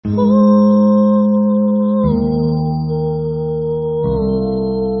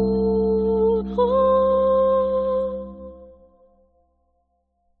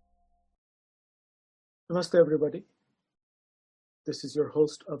Namaste, everybody. This is your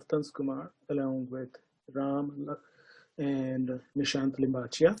host Avtans Kumar, along with Ram and Nishant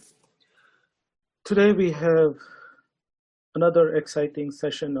Limbachia. Today we have another exciting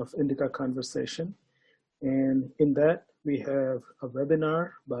session of Indica Conversation, and in that we have a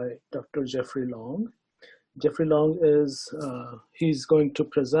webinar by Dr. Jeffrey Long. Jeffrey Long he's going to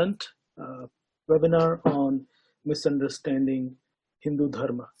present a webinar on misunderstanding Hindu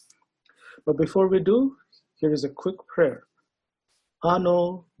Dharma. But before we do, here is a quick prayer.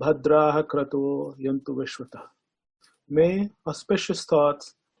 Ano bhadraha krato yantu vishvata. May auspicious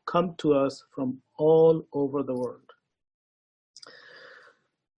thoughts come to us from all over the world.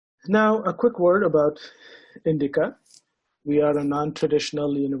 Now, a quick word about Indica. We are a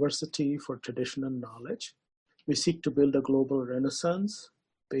non-traditional university for traditional knowledge. We seek to build a global renaissance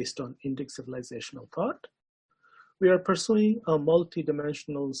based on Indic civilizational thought. We are pursuing a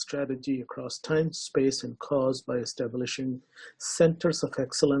multi-dimensional strategy across time, space, and cause by establishing centers of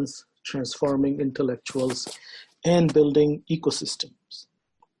excellence, transforming intellectuals, and building ecosystems.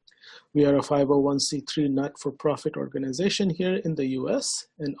 We are a 501c3 not-for-profit organization here in the US,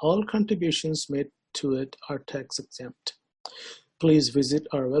 and all contributions made to it are tax exempt. Please visit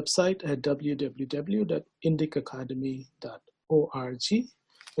our website at www.indicacademy.org,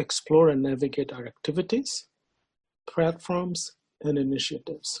 explore and navigate our activities, platforms, and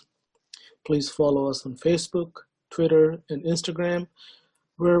initiatives. Please follow us on Facebook, Twitter, and Instagram,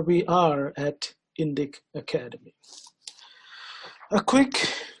 where we are at Indic Academy. A quick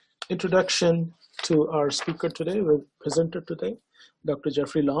introduction to our speaker today, our presenter today, Dr.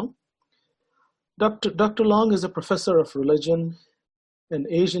 Jeffrey Long. Dr. Long is a professor of religion and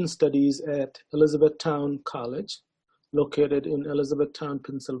Asian studies at Elizabethtown College, located in Elizabethtown,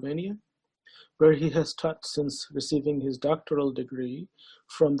 Pennsylvania, where he has taught since receiving his doctoral degree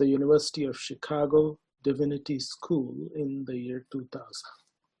from the University of Chicago Divinity School in the year 2000.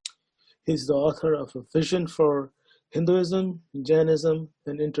 He's the author of A Vision for Hinduism, Jainism,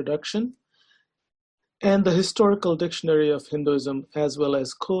 an Introduction, and the Historical Dictionary of Hinduism, as well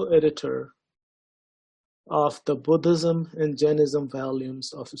as co-editor of the Buddhism and Jainism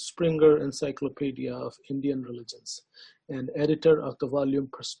volumes of Springer Encyclopedia of Indian Religions, and editor of the volume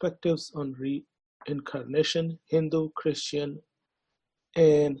Perspectives on Reincarnation, Hindu, Christian,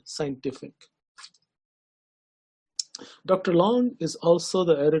 and Scientific. Dr. Long is also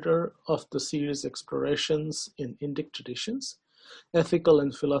the editor of the series Explorations in Indic Traditions, Ethical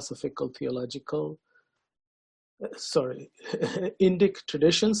and Philosophical Theological, Indic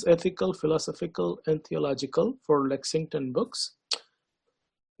Traditions, Ethical, Philosophical, and Theological for Lexington Books.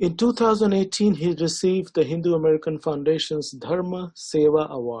 In 2018, he received the Hindu American Foundation's Dharma Seva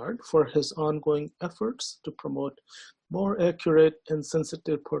Award for his ongoing efforts to promote more accurate and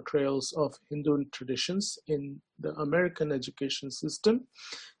sensitive portrayals of Hindu traditions in the American education system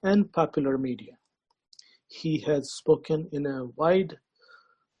and popular media. He has spoken in a wide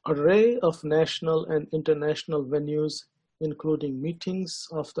array of national and international venues, including meetings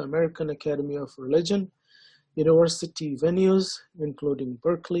of the American Academy of Religion, university venues, including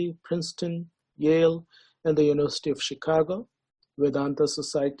Berkeley, Princeton, Yale, and the University of Chicago, Vedanta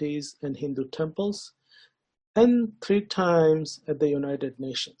societies and Hindu temples, and 3 times at the United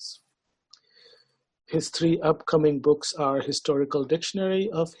Nations. His 3 upcoming books are Historical Dictionary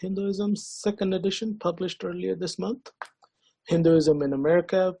of Hinduism, 2nd edition, published earlier this month, Hinduism in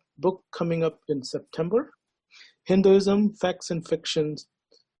America, book coming up in September, Hinduism, Facts and Fictions,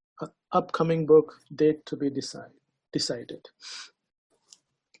 upcoming book, date to be decided.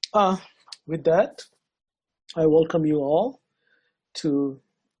 With that, I welcome you all to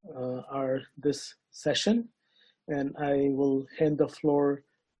this session, and I will hand the floor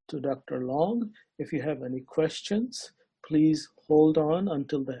to Dr. Long. If you have any questions, please hold on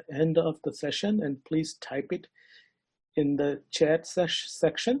until the end of the session, and please type it in the chat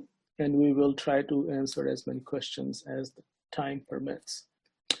section, and we will try to answer as many questions as the time permits.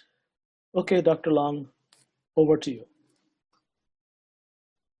 Okay, Dr. Long, over to you.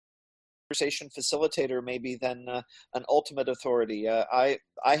 Conversation facilitator maybe then an ultimate authority. I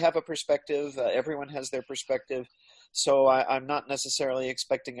have a perspective, everyone has their perspective, so I'm not necessarily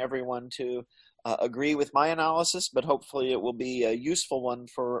expecting everyone to agree with my analysis, but hopefully it will be a useful one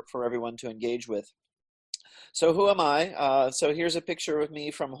for everyone to engage with. So who am I? So here's a picture of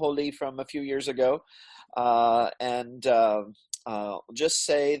me from Holi from a few years ago, and just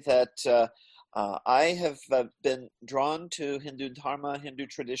say that I have been drawn to Hindu Dharma, Hindu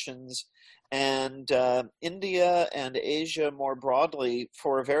traditions, and India and Asia more broadly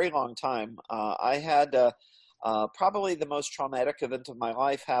for a very long time. I had Probably the most traumatic event of my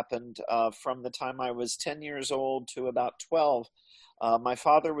life happened from the time I was 10 years old to about 12. My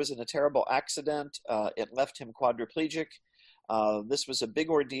father was in a terrible accident. It left him quadriplegic. This was a big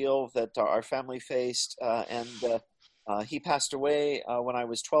ordeal that our family faced, and he passed away when I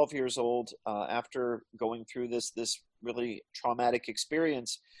was 12 years old after going through this really traumatic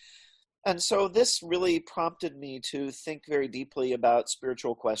experience. And so this really prompted me to think very deeply about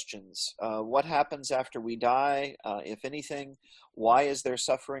spiritual questions. What happens after we die, if anything? Why is there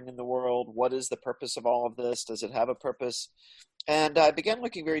suffering in the world? What is the purpose of all of this? Does it have a purpose? And I began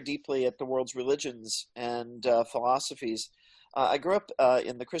looking very deeply at the world's religions and philosophies. I grew up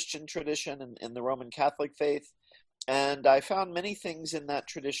in the Christian tradition and in the Roman Catholic faith, and I found many things in that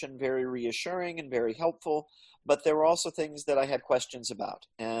tradition very reassuring and very helpful, but there were also things that I had questions about.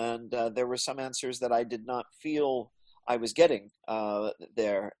 And there were some answers that I did not feel I was getting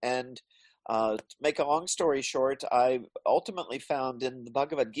there. And to make a long story short, I ultimately found in the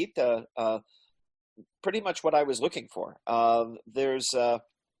Bhagavad Gita pretty much what I was looking for. There's a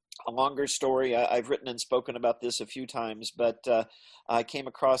longer story. I've written and spoken about this a few times, but I came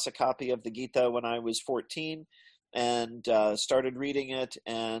across a copy of the Gita when I was 14 and started reading it,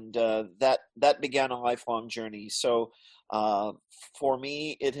 and that began a lifelong journey. So for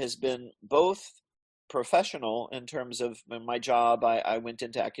me, it has been both professional in terms of my job. I went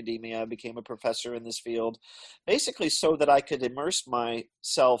into academia, I became a professor in this field, basically so that I could immerse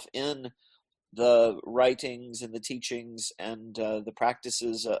myself in the writings and the teachings and the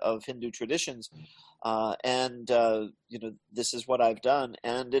practices of Hindu traditions. This is what I've done.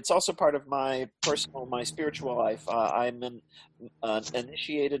 And it's also part of my spiritual life. I'm an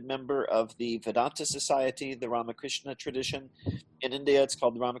initiated member of the Vedanta Society, the Ramakrishna tradition. In India, it's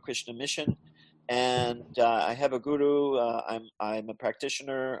called the Ramakrishna Mission. And I have a guru. I'm a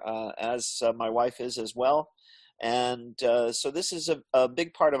practitioner, as my wife is as well. And so this is a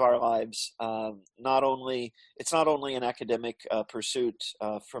big part of our lives. It's not only an academic pursuit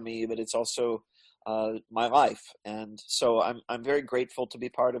for me, but it's also my life. And so I'm very grateful to be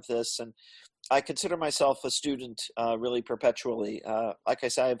part of this. And I consider myself a student really perpetually. Like I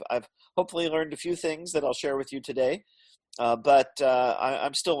said, I've hopefully learned a few things that I'll share with you today, but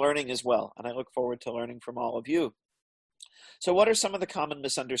I'm still learning as well. And I look forward to learning from all of you. So what are some of the common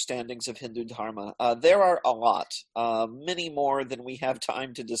misunderstandings of Hindu Dharma? There are a lot, many more than we have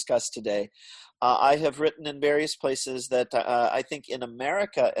time to discuss today. I have written in various places that I think in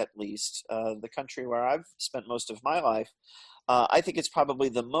America, at least, the country where I've spent most of my life, I think it's probably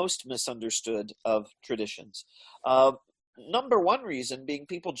the most misunderstood of traditions. Number one reason being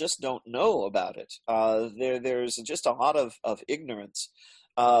people just don't know about it. There's just a lot of ignorance.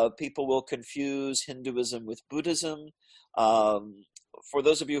 People will confuse Hinduism with Buddhism. For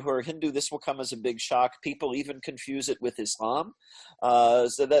those of you who are Hindu, this will come as a big shock. People even confuse it with Islam,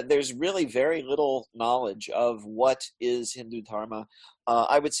 so that there's really very little knowledge of what is Hindu Dharma,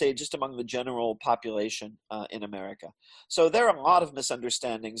 I would say just among the general population in America. So there are a lot of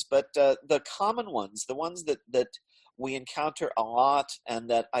misunderstandings, but the common ones, the ones that we encounter a lot and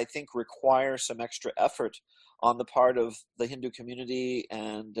that I think require some extra effort on the part of the Hindu community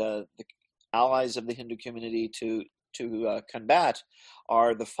and the allies of the Hindu community to combat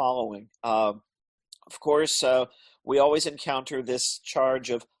are the following. Of course, we always encounter this charge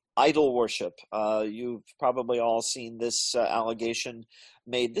of idol worship. You've probably all seen this allegation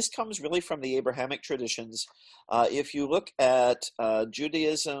made. This comes really from the Abrahamic traditions. If you look at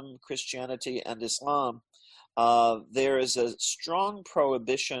Judaism, Christianity, and Islam, there is a strong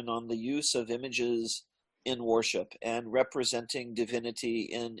prohibition on the use of images in worship and representing divinity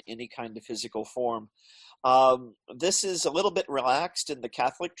in any kind of physical form. This is a little bit relaxed in the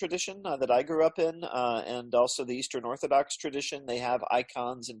Catholic tradition that I grew up in, and also the Eastern Orthodox tradition. They have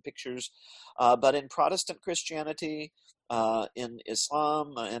icons and pictures, but in Protestant Christianity, in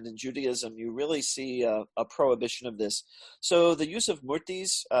Islam, and in Judaism, you really see a prohibition of this. So the use of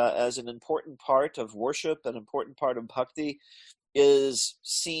murtis as an important part of worship, an important part of bhakti, is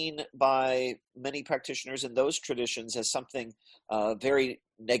seen by many practitioners in those traditions as something very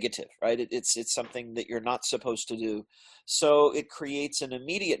negative, right? It's something that you're not supposed to do. So it creates an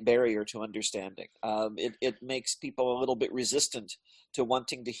immediate barrier to understanding. It makes people a little bit resistant to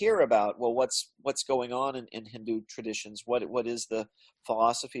wanting to hear about, well, what's going on in Hindu traditions? What is the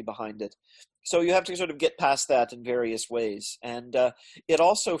philosophy behind it? So you have to sort of get past that in various ways. And it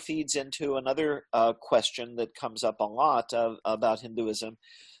also feeds into another question that comes up a lot about Hinduism.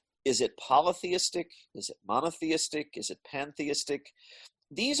 Is it polytheistic? Is it monotheistic? Is it pantheistic?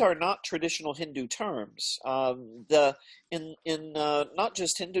 these are not traditional Hindu terms. In not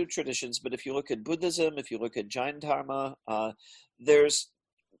just Hindu traditions, but if you look at Buddhism, if you look at Jain Dharma, there's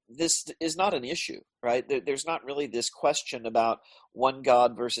this is not an issue, right? There's not really this question about one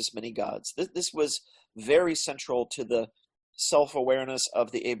God versus many gods. This was very central to the self-awareness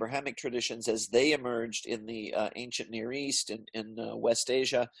of the Abrahamic traditions as they emerged in the ancient Near East and in West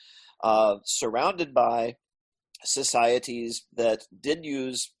Asia, surrounded by societies that did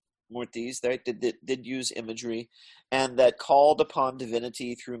use murtis, that did use imagery, and that called upon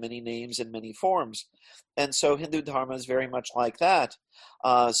divinity through many names and many forms. And so Hindu Dharma is very much like that.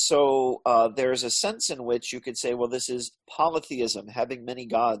 So there's a sense in which you could say, well, this is polytheism, having many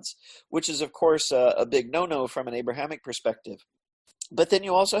gods, which is, of course, a big no-no from an Abrahamic perspective. But then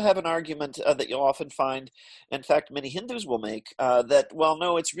you also have an argument that you'll often find, in fact, many Hindus will make, that, well,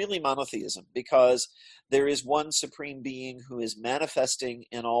 no, it's really monotheism, because there is one supreme being who is manifesting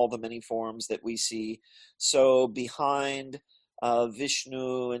in all the many forms that we see. So behind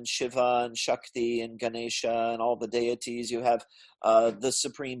Vishnu and Shiva and Shakti and Ganesha and all the deities, you have the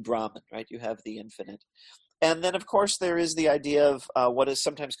supreme Brahman, right? You have the infinite. And then, of course, there is the idea of what is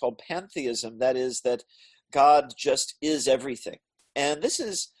sometimes called pantheism, that is, that God just is everything. And this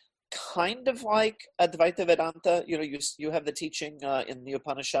is kind of like Advaita Vedanta. You know, you have the teaching in the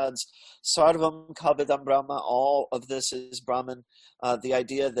Upanishads, Sarvam Khalvidam Brahma, all of this is Brahman. The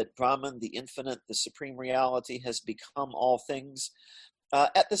idea that Brahman, the infinite, the supreme reality, has become all things.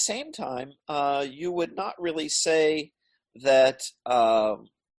 At the same time, you would not really say that all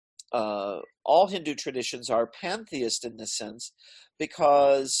Hindu traditions are pantheist in this sense,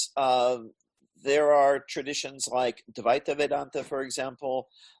 because there are traditions like Dvaita Vedanta, for example.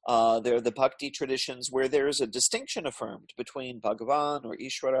 There are the Bhakti traditions where there is a distinction affirmed between Bhagavan or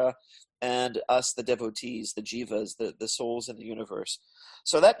Ishvara and us, the devotees, the jivas, the souls in the universe.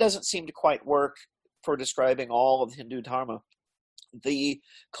 So that doesn't seem to quite work for describing all of Hindu Dharma. The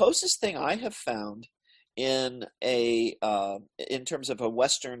closest thing I have found in terms of a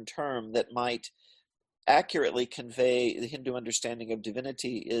Western term that might accurately convey the Hindu understanding of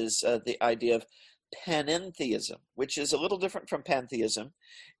divinity is the idea of panentheism, which is a little different from pantheism.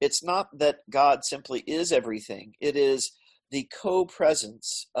 It's not that God simply is everything. It is the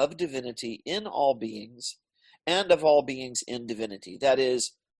co-presence of divinity in all beings and of all beings in divinity. That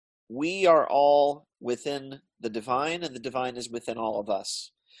is, we are all within the divine, and the divine is within all of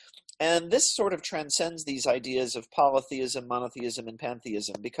us. And this sort of transcends these ideas of polytheism, monotheism, and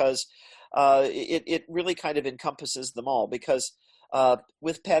pantheism, because it really kind of encompasses them all. Because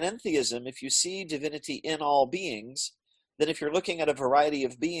with panentheism, if you see divinity in all beings, then if you're looking at a variety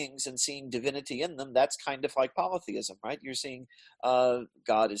of beings and seeing divinity in them, that's kind of like polytheism, right? You're seeing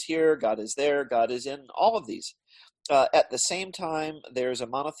God is here, God is there, God is in all of these. At the same time, there's a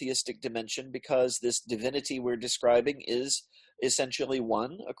monotheistic dimension, because this divinity we're describing is essentially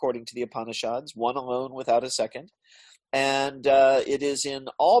one, according to the Upanishads, one alone without a second. And it is in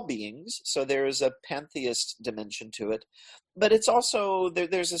all beings, so there is a pantheist dimension to it. But it's also,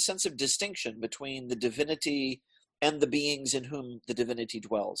 there's a sense of distinction between the divinity and the beings in whom the divinity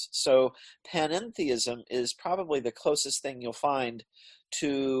dwells. So panentheism is probably the closest thing you'll find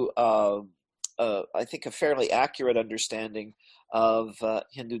to I think a fairly accurate understanding of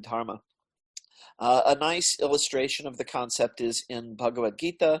Hindu Dharma. A nice illustration of the concept is in Bhagavad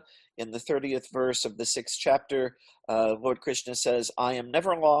Gita, in the 30th verse of the 6th chapter. Lord Krishna says, "I am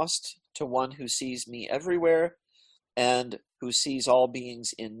never lost to one who sees me everywhere and who sees all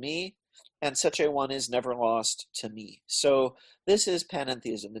beings in me, and such a one is never lost to me." So this is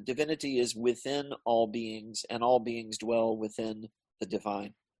panentheism. The divinity is within all beings, and all beings dwell within the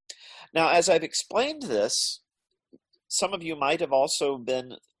divine. Now, as I've explained this, some of you might have also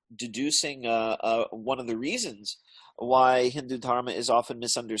been deducing one of the reasons why Hindu Dharma is often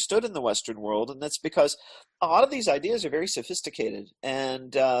misunderstood in the Western world, and that's because a lot of these ideas are very sophisticated,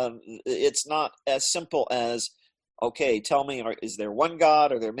 and it's not as simple as, okay, tell me, is there one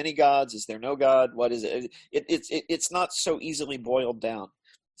God? Are there many gods? Is there no God? What is it? It's not so easily boiled down.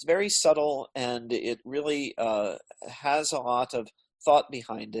 It's very subtle, and it really has a lot of thought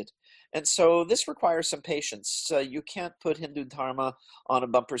behind it. And so this requires some patience. You can't put Hindu Dharma on a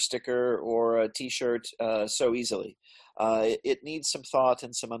bumper sticker or a t-shirt so easily. It needs some thought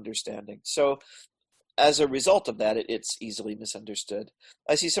and some understanding. So as a result of that, it's easily misunderstood.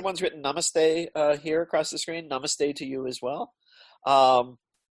 I see someone's written namaste here across the screen. Namaste to you as well.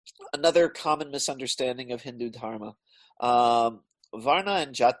 Another common misunderstanding of Hindu Dharma. Varna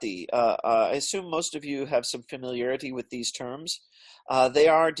and Jati. I assume most of you have some familiarity with these terms. They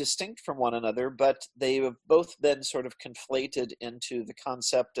are distinct from one another, but they have both been sort of conflated into the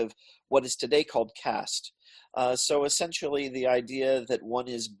concept of what is today called caste. So essentially, the idea that one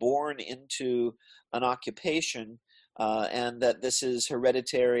is born into an occupation and that this is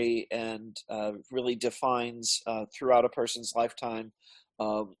hereditary and really defines throughout a person's lifetime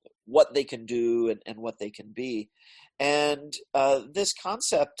what they can do and what they can be. And this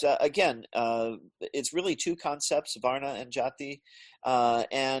concept, again, it's really two concepts, Varna and Jati,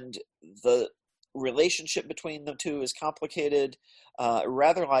 and the relationship between the two is complicated,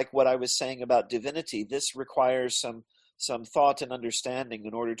 rather like what I was saying about divinity. This requires some thought and understanding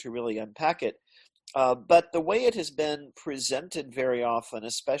in order to really unpack it. But the way it has been presented very often,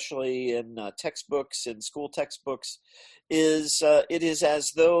 especially in textbooks, in school textbooks, is it is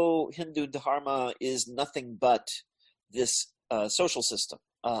as though Hindu Dharma is nothing but this social system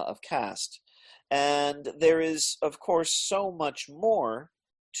of caste. And there is, of course, so much more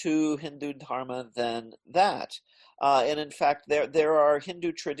to Hindu Dharma than that. And in fact, there are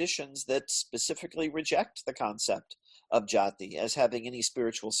Hindu traditions that specifically reject the concept of jati as having any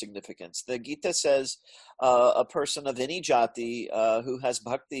spiritual significance. The Gita says a person of any jati who has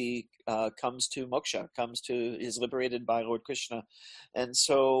bhakti comes to moksha, is liberated by Lord Krishna. And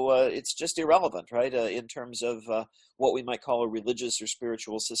so it's just irrelevant, right, in terms of what we might call a religious or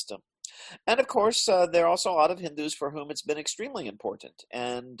spiritual system. And of course, there are also a lot of Hindus for whom it's been extremely important.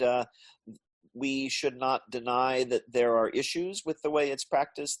 And we should not deny that there are issues with the way it's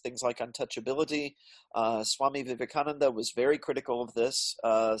practiced, things like untouchability. Swami Vivekananda was very critical of this.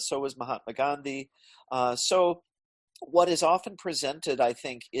 So was Mahatma Gandhi. So what is often presented, I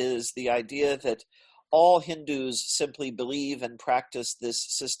think, is the idea that all Hindus simply believe and practice this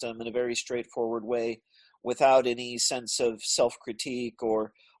system in a very straightforward way without any sense of self-critique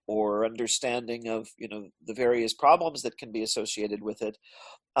or understanding of the various problems that can be associated with it.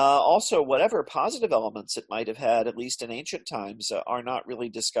 Also, whatever positive elements it might have had, at least in ancient times, are not really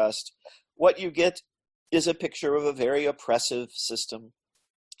discussed. What you get is a picture of a very oppressive system,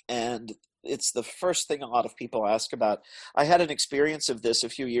 and it's the first thing a lot of people ask about. I had an experience of this a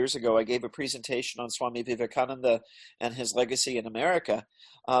few years ago. I gave a presentation on Swami Vivekananda and his legacy in America,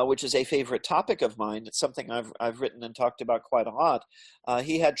 which is a favorite topic of mine. It's something I've written and talked about quite a lot.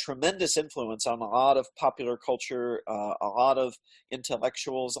 He had tremendous influence on a lot of popular culture, a lot of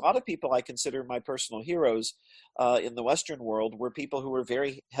intellectuals, a lot of people I consider my personal heroes in the Western world were people who were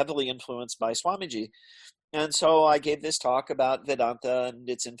very heavily influenced by Swamiji. And so I gave this talk about Vedanta and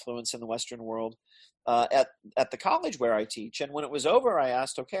its influence in the Western world at the college where I teach. And when it was over, I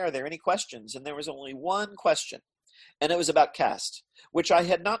asked, okay, are there any questions? And there was only one question, and it was about caste, which I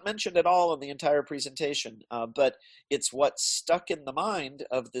had not mentioned at all in the entire presentation. But it's what stuck in the mind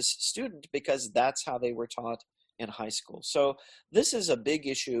of this student because that's how they were taught in high school. So this is a big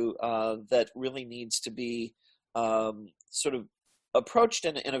issue that really needs to be sort of approached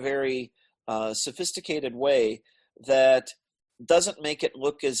in a very sophisticated way that doesn't make it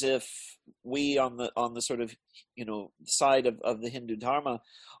look as if we on the sort of side of the Hindu Dharma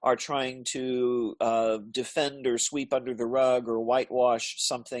are trying to defend or sweep under the rug or whitewash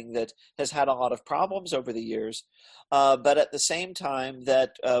something that has had a lot of problems over the years, but at the same time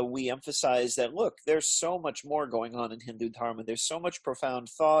that we emphasize that, look, there's so much more going on in Hindu Dharma. There's so much profound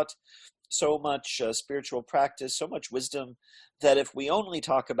thought, so much spiritual practice, so much wisdom, that if we only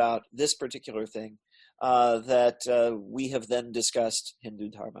talk about this particular thing, that we have then discussed Hindu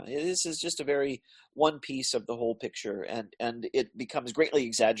Dharma. This is just a very one piece of the whole picture, and it becomes greatly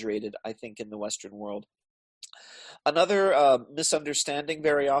exaggerated, I think, in the Western world. Another misunderstanding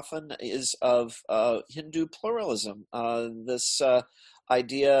very often is of Hindu pluralism. This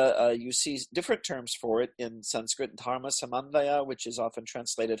idea, you see different terms for it in Sanskrit: dharma samanvaya, which is often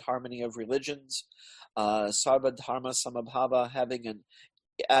translated harmony of religions, sarva dharma samabhava, having an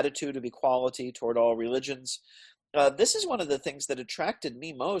attitude of equality toward all religions. This is one of the things that attracted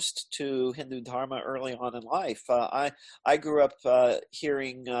me most to Hindu Dharma early on in life. I grew up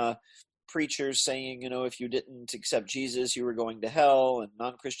hearing preachers saying, if you didn't accept Jesus, you were going to hell, and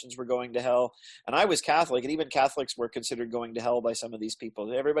non-Christians were going to hell. And I was Catholic, and even Catholics were considered going to hell by some of these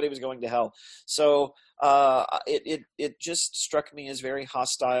people. Everybody was going to hell. So it just struck me as very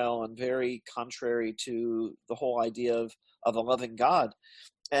hostile and very contrary to the whole idea of a loving God.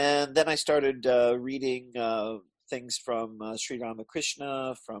 And then I started reading things from Sri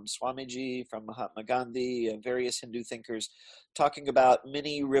Ramakrishna, from Swamiji, from Mahatma Gandhi, various Hindu thinkers, talking about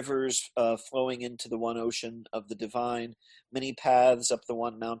many rivers flowing into the one ocean of the divine, many paths up the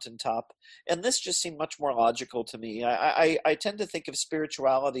one mountaintop. And this just seemed much more logical to me. I tend to think of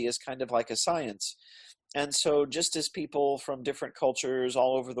spirituality as kind of like a science. And so, just as people from different cultures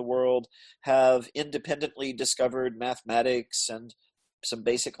all over the world have independently discovered mathematics and some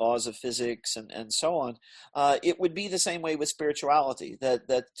basic laws of physics and so on, it would be the same way with spirituality. That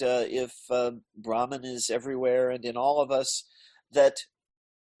if Brahman is everywhere and in all of us, that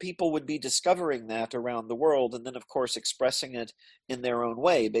people would be discovering that around the world, and then, of course, expressing it in their own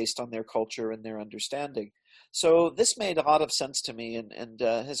way based on their culture and their understanding. So this made a lot of sense to me and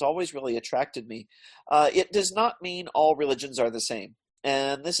has always really attracted me. It does not mean all religions are the same.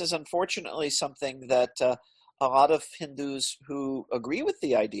 And this is unfortunately something that a lot of Hindus who agree with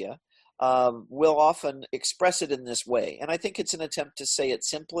the idea will often express it in this way. And I think it's an attempt to say it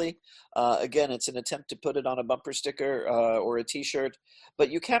simply. Again, it's an attempt to put it on a bumper sticker or a t-shirt,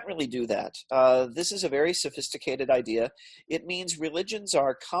 but you can't really do that. This is a very sophisticated idea. It means religions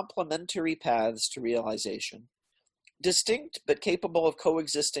are complementary paths to realization, distinct but capable of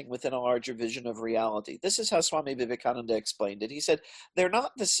coexisting within a larger vision of reality. This is how Swami Vivekananda explained it. He said, they're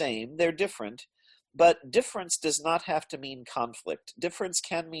not the same, they're different, but difference does not have to mean conflict. Difference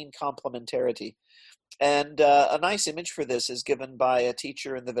can mean complementarity. And a nice image for this is given by a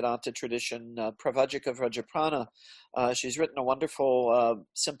teacher in the Vedanta tradition, Pravajika Vrajaprana. She's written a wonderful,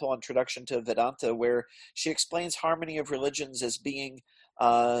 simple introduction to Vedanta where she explains harmony of religions as being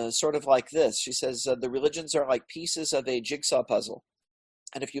sort of like this. She says, the religions are like pieces of a jigsaw puzzle.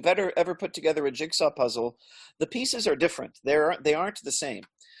 And if you've ever put together a jigsaw puzzle, the pieces are different. They aren't the same.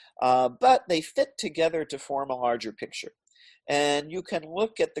 But they fit together to form a larger picture. And you can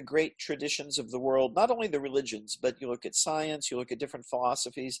look at the great traditions of the world, not only the religions, but you look at science, you look at different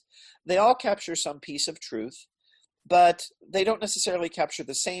philosophies. They all capture some piece of truth, but they don't necessarily capture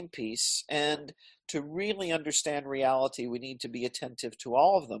the same piece. And to really understand reality, we need to be attentive to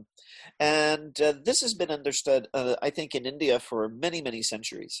all of them. And this has been understood, I think, in India for many, many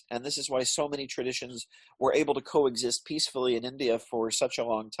centuries. And this is why so many traditions were able to coexist peacefully in India for such a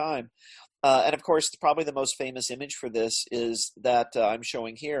long time. And of course, probably the most famous image for this is that I'm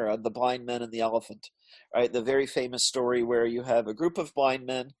showing here, the blind men and the elephant, right? The very famous story where you have a group of blind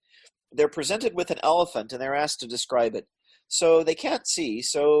men. They're presented with an elephant and they're asked to describe it. So they can't see,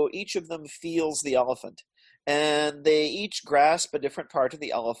 so each of them feels the elephant. And they each grasp a different part of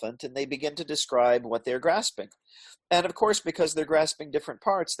the elephant and they begin to describe what they're grasping. And of course, because they're grasping different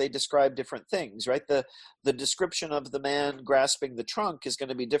parts, they describe different things, right? The description of the man grasping the trunk is going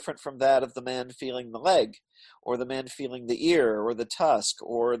to be different from that of the man feeling the leg, or the man feeling the ear, or the tusk,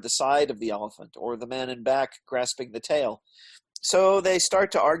 or the side of the elephant, or the man in back grasping the tail. So they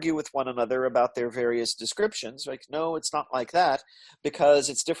start to argue with one another about their various descriptions. Like, no, it's not like that, because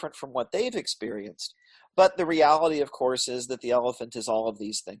it's different from what they've experienced. But the reality, of course, is that the elephant is all of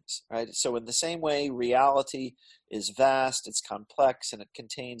these things, right? So in the same way, reality is vast, it's complex, and it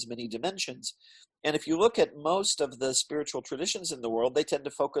contains many dimensions. And if you look at most of the spiritual traditions in the world, they tend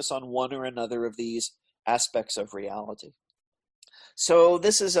to focus on one or another of these aspects of reality. So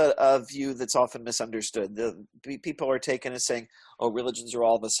this is a view that's often misunderstood. People are taken as saying, oh, religions are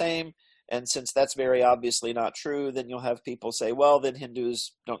all the same. And since that's very obviously not true, then you'll have people say, well, then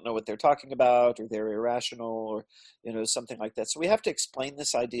Hindus don't know what they're talking about, or they're irrational, or something like that. So we have to explain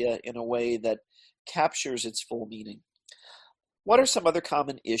this idea in a way that captures its full meaning. What are some other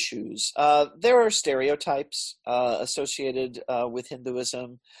common issues? There are stereotypes associated with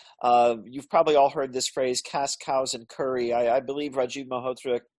Hinduism. You've probably all heard this phrase, caste cows and curry. I believe Rajiv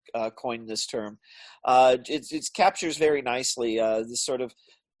Malhotra coined this term. It captures very nicely this sort of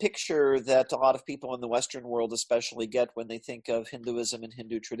picture that a lot of people in the Western world especially get when they think of Hinduism and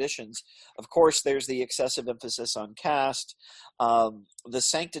Hindu traditions. Of course, there's the excessive emphasis on caste, the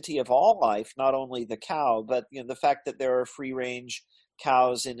sanctity of all life, not only the cow, but the fact that there are free-range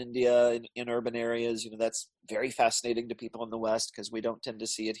cows in India, in urban areas. That's very fascinating to people in the West because we don't tend to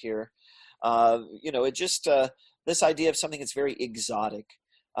see it here. It just, this idea of something that's very exotic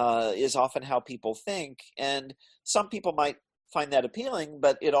is often how people think, and some people might find that appealing,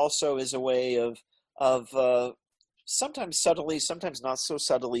 but it also is a way of sometimes subtly, sometimes not so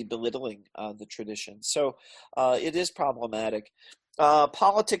subtly belittling the tradition. So it is problematic.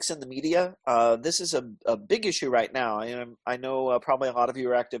 Politics in the media. This is a big issue right now. I know probably a lot of you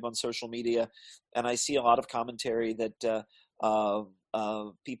are active on social media, and I see a lot of commentary that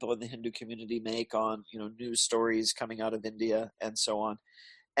people in the Hindu community make on news stories coming out of India and so on.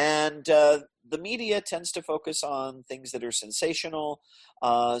 And the media tends to focus on things that are sensational.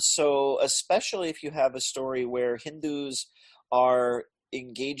 So especially if you have a story where Hindus are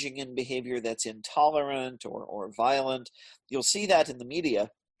engaging in behavior that's intolerant or violent, you'll see that in the media.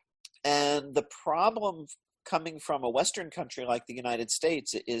 And the problem coming from a Western country like the United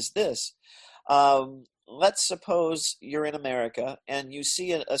States is this. Let's suppose you're in America and you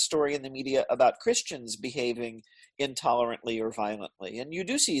see a story in the media about Christians behaving intolerantly or violently. And you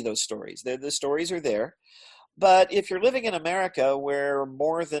do see those stories. The stories are there. But if you're living in America where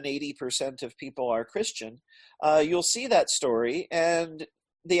more than 80% of people are Christian, you'll see that story and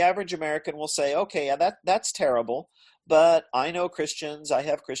the average American will say, okay, yeah, that's terrible. But I know Christians, I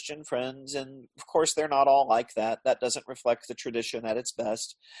have Christian friends, and of course they're not all like that. That doesn't reflect the tradition at its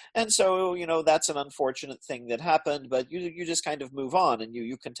best. And so, that's an unfortunate thing that happened, but you just kind of move on and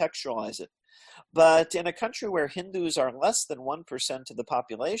you contextualize it. But in a country where Hindus are less than 1% of the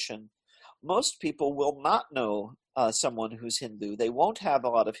population, most people will not know someone who's Hindu. They won't have a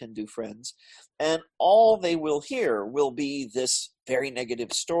lot of Hindu friends, and all they will hear will be this very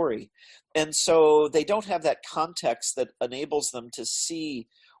negative story. And so they don't have that context that enables them to see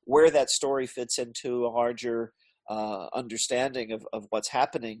where that story fits into a larger understanding of what's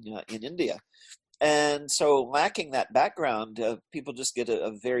happening in India. And so lacking that background, people just get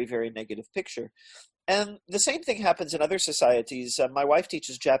a very, very negative picture. And the same thing happens in other societies. My wife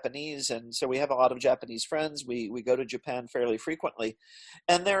teaches Japanese, and so we have a lot of Japanese friends. We go to Japan fairly frequently.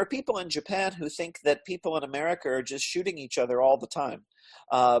 And there are people in Japan who think that people in America are just shooting each other all the time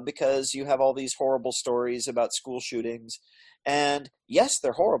because you have all these horrible stories about school shootings. And yes,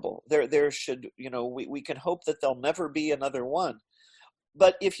 they're horrible. There should, we can hope that there'll never be another one.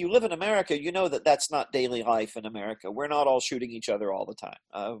 But if you live in America, you know that that's not daily life in America. We're not all shooting each other all the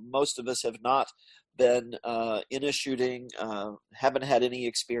time. Most of us have not been in a shooting, haven't had any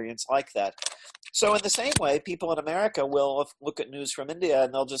experience like that. So in the same way, people in America will look at news from India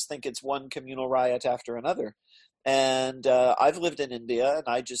and they'll just think it's one communal riot after another. And I've lived in India,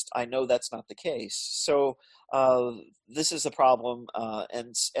 and I know that's not the case. So this is the problem,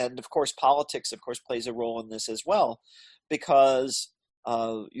 and of course politics, of course, plays a role in this as well, because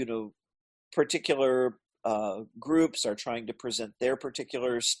particular groups are trying to present their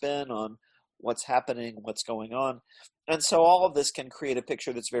particular spin on what's happening, what's going on. And so all of this can create a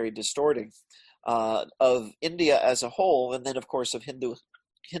picture that's very distorting of India as a whole, and then of course of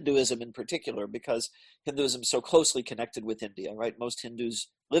Hinduism in particular, because Hinduism is so closely connected with India, right? Most Hindus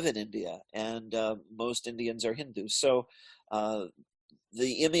live in India, and most Indians are Hindus. So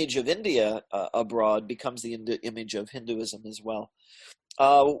the image of India abroad becomes the image of Hinduism as well.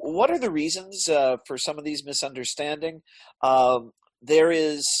 What are the reasons for some of these misunderstanding? There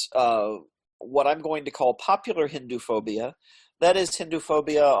is what I'm going to call popular Hinduphobia. That is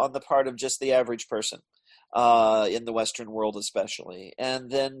Hinduphobia on the part of just the average person in the Western world especially.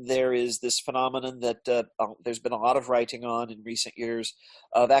 And then there is this phenomenon that there's been a lot of writing on in recent years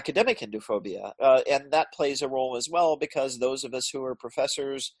of academic Hinduphobia. And that plays a role as well, because those of us who are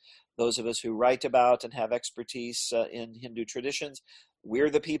professors, those of us who write about and have expertise in Hindu traditions, we're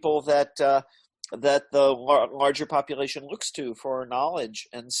the people that the larger population looks to for knowledge.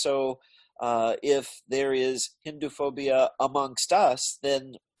 And so if there is Hinduphobia amongst us,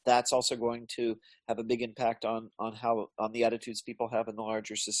 then that's also going to have a big impact on the attitudes people have in the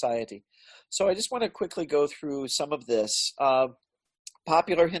larger society. So I just want to quickly go through some of this.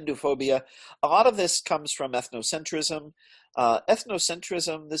 Popular Hinduphobia, a lot of this comes from ethnocentrism.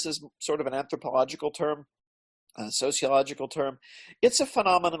 Ethnocentrism, this is sort of an anthropological term, a sociological term. It's a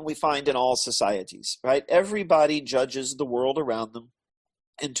phenomenon we find in all societies, right? Everybody judges the world around them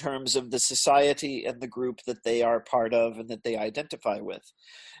in terms of the society and the group that they are part of and that they identify with.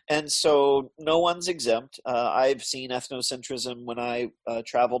 And so no one's exempt. I've seen ethnocentrism when I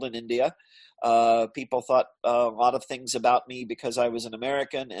traveled in India. People thought a lot of things about me because I was an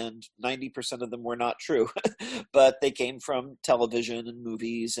American, and 90% of them were not true. But they came from television and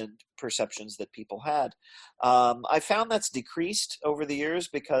movies and perceptions that people had. I found that's decreased over the years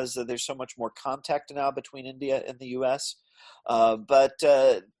because there's so much more contact now between India and the US. But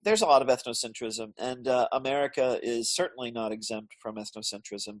there's a lot of ethnocentrism, and America is certainly not exempt from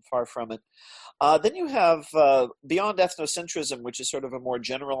ethnocentrism, far from it. Then you have beyond ethnocentrism, which is sort of a more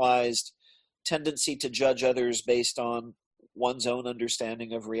generalized tendency to judge others based on one's own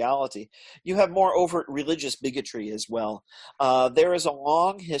understanding of reality. You have more overt religious bigotry as well. There is a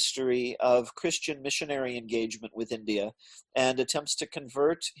long history of Christian missionary engagement with India and attempts to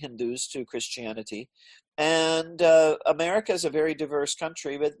convert Hindus to Christianity. And America is a very diverse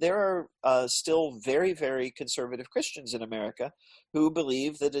country, but there are still very, very conservative Christians in America who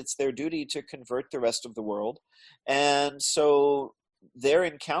believe that it's their duty to convert the rest of the world. And so their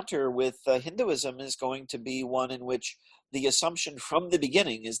encounter with Hinduism is going to be one in which the assumption from the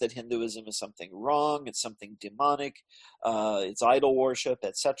beginning is that Hinduism is something wrong, it's something demonic, it's idol worship,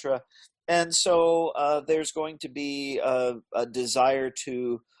 etc. And so there's going to be a desire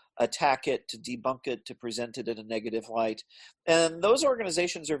to attack it, to debunk it, to present it in a negative light. And those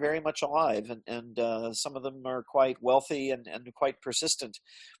organizations are very much alive, and some of them are quite wealthy and quite persistent.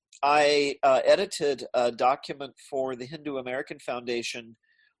 I edited a document for the Hindu American Foundation.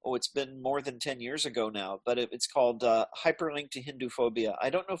 Oh, it's been more than 10 years ago now, but it's called Hyperlink to Hinduphobia.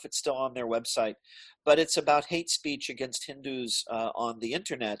 I don't know if it's still on their website, but it's about hate speech against Hindus on the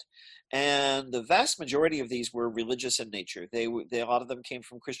internet. And the vast majority of these were religious in nature. A lot of them came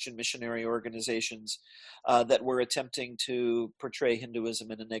from Christian missionary organizations that were attempting to portray Hinduism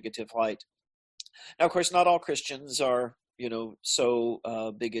in a negative light. Now, of course, not all Christians are,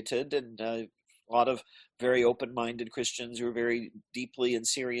 so bigoted, and a lot of very open-minded Christians who are very deeply and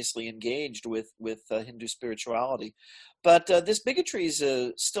seriously engaged with Hindu spirituality. But this bigotry is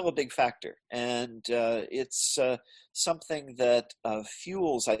still a big factor, and it's something that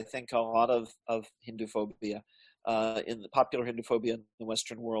fuels, I think, a lot of Hinduphobia, in the popular Hinduphobia in the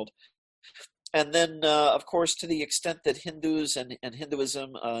Western world. And then, of course, to the extent that Hindus and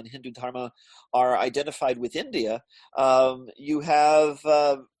Hinduism and Hindu Dharma are identified with India, you have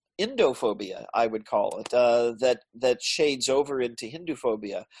Indophobia, I would call it, that shades over into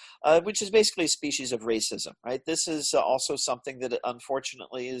Hinduphobia, which is basically a species of racism, right? This is also something that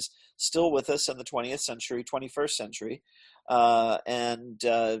unfortunately is still with us in the 20th century, 21st century, and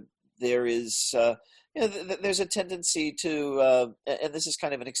there is... there's a tendency to, and this is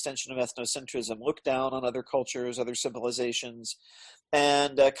kind of an extension of ethnocentrism, look down on other cultures, other civilizations,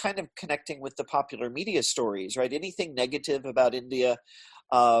 and kind of connecting with the popular media stories, right? Anything negative about India,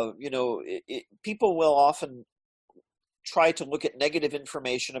 people will often try to look at negative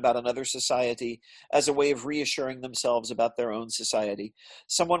information about another society as a way of reassuring themselves about their own society.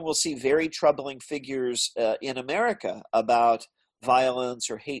 Someone will see very troubling figures in America about violence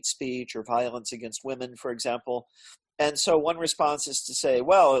or hate speech or violence against women, for example. And so one response is to say,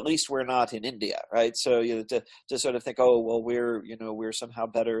 well, at least we're not in India, right? So to sort of think, oh, well, we're somehow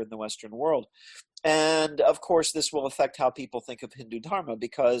better in the Western world. And of course, this will affect how people think of Hindu Dharma,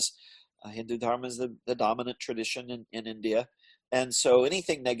 because Hindu Dharma is the dominant tradition in India. And so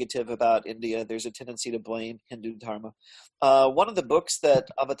anything negative about India, there's a tendency to blame Hindu Dharma. One of the books that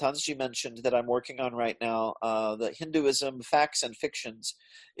Avatanji mentioned that I'm working on right now, the Hinduism Facts and Fictions,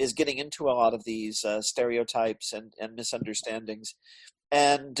 is getting into a lot of these stereotypes and misunderstandings.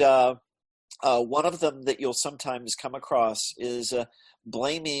 And one of them that you'll sometimes come across is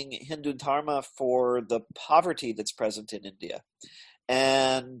blaming Hindu Dharma for the poverty that's present in India.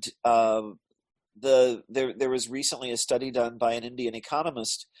 And there was recently a study done by an Indian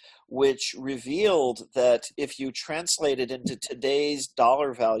economist which revealed that if you translate it into today's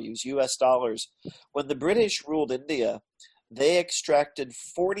dollar values, US dollars, when the British ruled India, they extracted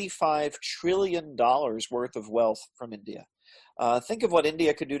 $45 trillion worth of wealth from India. Think of what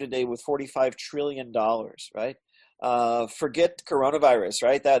India could do today with $45 trillion, right? Forget coronavirus,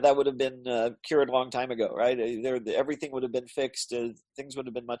 right? That would have been cured a long time ago, right? Everything would have been fixed. Things would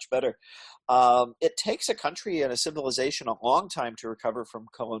have been much better. It takes a country and a civilization a long time to recover from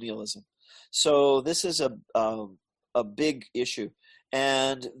colonialism. So this is a big issue.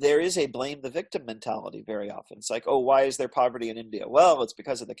 And there is a blame the victim mentality very often. It's like, oh, why is there poverty in India? Well, it's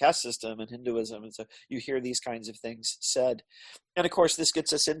because of the caste system and Hinduism. And so you hear these kinds of things said. And of course, this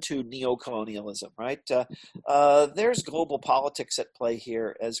gets us into neo-colonialism, right? There's global politics at play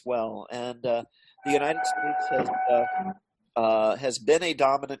here as well. And the United States has been a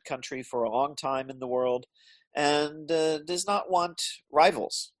dominant country for a long time in the world and does not want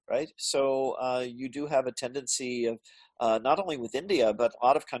rivals, right? So you do have a tendency of, not only with India, but a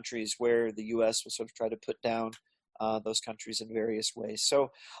lot of countries where the U.S. will sort of try to put down those countries in various ways. So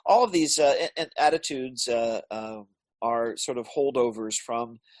all of these attitudes are sort of holdovers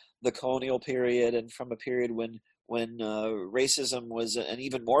from the colonial period and from a period when racism was an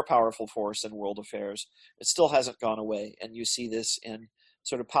even more powerful force in world affairs. It still hasn't gone away, and you see this in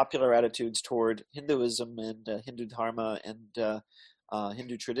sort of popular attitudes toward Hinduism and Hindu Dharma and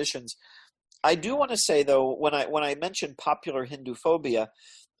Hindu traditions. I do want to say, though, when I mention popular Hindu phobia,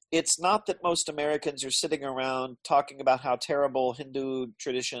 it's not that most Americans are sitting around talking about how terrible Hindu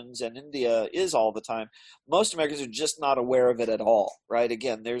traditions and India is all the time. Most Americans are just not aware of it at all, right?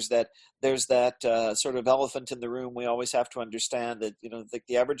 Again, there's that sort of elephant in the room. We always have to understand that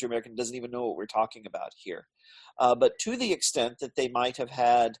the average American doesn't even know what we're talking about here. But to the extent that they might have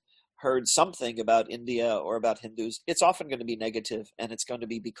heard something about India or about Hindus, it's often going to be negative, and it's going to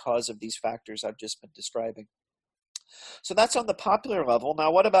be because of these factors I've just been describing. So that's on the popular level. Now,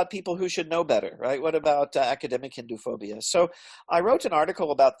 what about people who should know better, right? What about academic Hindu phobia? So I wrote an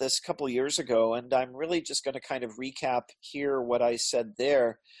article about this a couple of years ago, and I'm really just going to kind of recap here what I said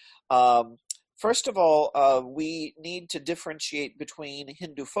there. First of all, we need to differentiate between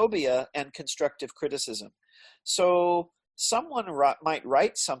Hindu phobia and constructive criticism. So someone might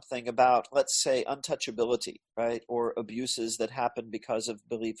write something about, let's say, untouchability, right? Or abuses that happen because of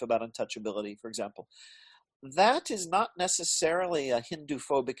belief about untouchability, for example. That is not necessarily a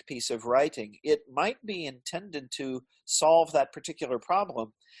Hindu-phobic piece of writing. It might be intended to solve that particular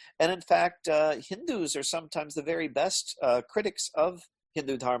problem. And in fact, Hindus are sometimes the very best critics of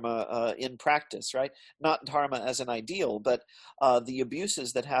Hindu Dharma in practice, right? Not Dharma as an ideal, but the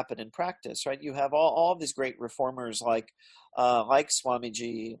abuses that happen in practice, right? You have all of these great reformers like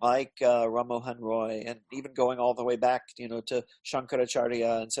Swamiji, like Ram Mohan Roy, and even going all the way back, to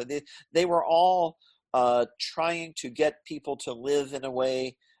Shankaracharya. And so they were all trying to get people to live in a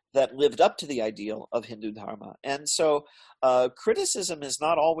way that lived up to the ideal of Hindu Dharma. And so criticism is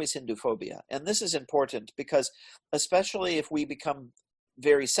not always Hindu phobia. And this is important because especially if we become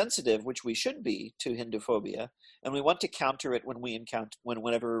very sensitive, which we should be, to Hindu phobia, and we want to counter it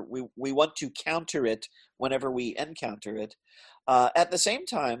whenever we want to counter it whenever we encounter it. At the same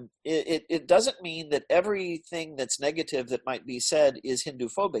time, it doesn't mean that everything that's negative that might be said is Hindu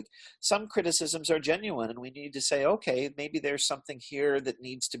phobic. Some criticisms are genuine, and we need to say, okay, maybe there's something here that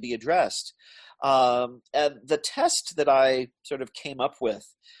needs to be addressed. And the test that I sort of came up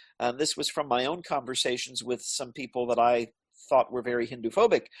with, and this was from my own conversations with some people that I thought were very Hindu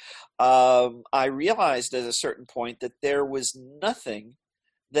phobic, I realized at a certain point that there was nothing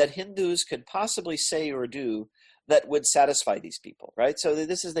that Hindus could possibly say or do that would satisfy these people, right? So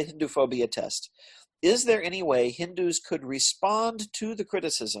this is the Hindu phobia test. Is there any way Hindus could respond to the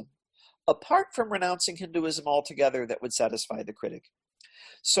criticism apart from renouncing Hinduism altogether that would satisfy the critic?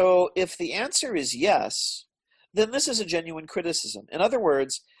 So if the answer is yes, then this is a genuine criticism. In other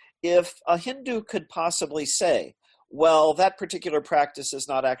words, if a Hindu could possibly say, well, that particular practice is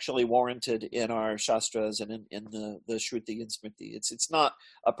not actually warranted in our Shastras and in the Shruti and Smriti. It's not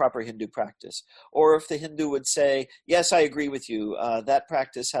a proper Hindu practice. Or if the Hindu would say, yes, I agree with you, that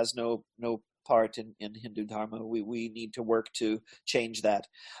practice has no part in Hindu Dharma. We need to work to change that.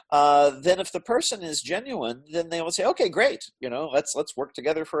 Then if the person is genuine, then they will say, okay, great, let's work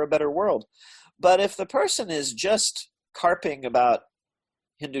together for a better world. But if the person is just carping about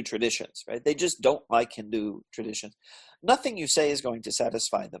Hindu traditions, right? They just don't like Hindu traditions. Nothing you say is going to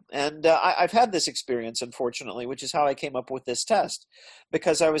satisfy them. And I've had this experience, unfortunately, which is how I came up with this test,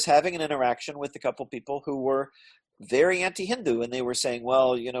 because I was having an interaction with a couple people who were very anti-Hindu, and they were saying,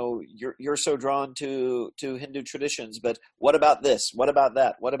 well, you're so drawn to Hindu traditions, but what about this? What about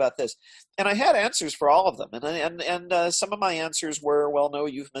that? What about this? And I had answers for all of them, and some of my answers were, well, no,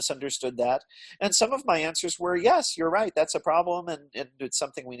 you've misunderstood that, and some of my answers were, yes, you're right, that's a problem, and it's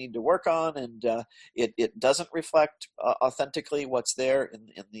something we need to work on, and it doesn't reflect authentically what's there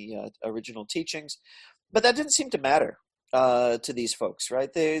in the original teachings, but that didn't seem to matter to these folks,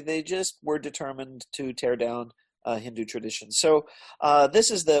 right? They just were determined to tear down Hindu tradition. So this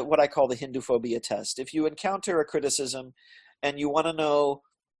is what I call the Hindu phobia test. If you encounter a criticism and you want to know,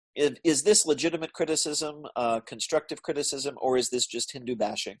 is this legitimate criticism, constructive criticism, or is this just Hindu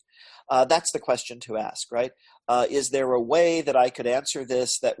bashing? That's the question to ask, right? Is there a way that I could answer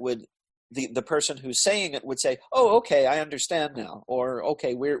this that would the person who's saying it would say, oh, okay, I understand now, or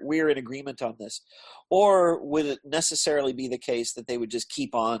okay, we're in agreement on this, or would it necessarily be the case that they would just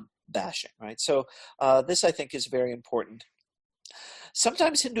keep on bashing, right? So this, I think, is very important.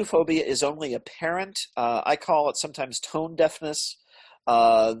 Sometimes Hindu phobia is only apparent. I call it sometimes tone deafness.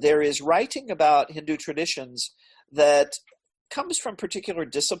 There is writing about Hindu traditions that comes from particular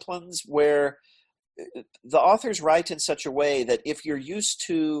disciplines where the authors write in such a way that if you're used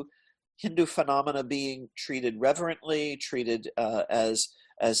to Hindu phenomena being treated reverently, treated as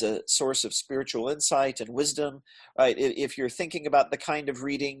a source of spiritual insight and wisdom, right? If you're thinking about the kind of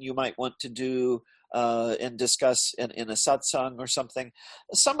reading you might want to do and discuss in a satsang or something.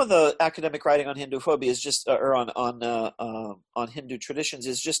 Some of the academic writing on Hindu phobia is just, or on Hindu traditions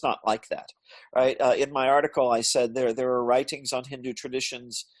is just not like that, right? In my article, I said there are writings on Hindu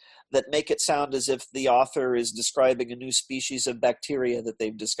traditions that make it sound as if the author is describing a new species of bacteria that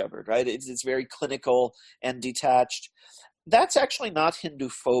they've discovered, right? It's very clinical and detached. That's actually not Hindu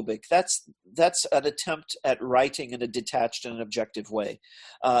phobic. That's an attempt at writing in a detached and an objective way.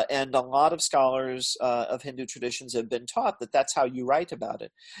 And a lot of scholars of Hindu traditions have been taught that that's how you write about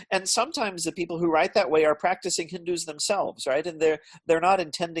it. And sometimes the people who write that way are practicing Hindus themselves, right? And they're not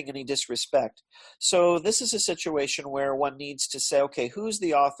intending any disrespect. So this is a situation where one needs to say, okay, who's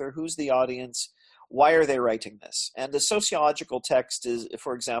the author? Who's the audience? Why are they writing this? And the sociological text is,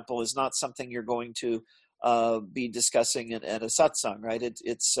 for example, is not something you're going to be discussing at a satsang, right?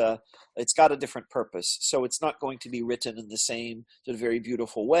 It's got a different purpose, so it's not going to be written in the same sort of very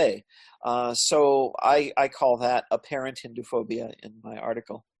beautiful way. So I call that apparent Hindu phobia in my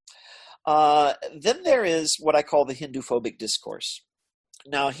article. Then there is what I call the Hindu phobic discourse.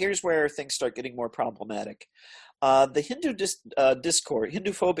 Now here's where things start getting more problematic. The Hindu discourse,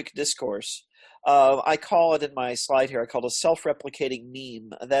 Hindu phobic discourse, I call it in my slide here, I call it a self-replicating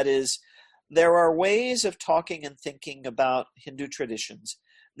meme. That is, there are ways of talking and thinking about Hindu traditions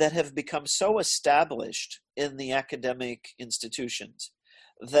that have become so established in the academic institutions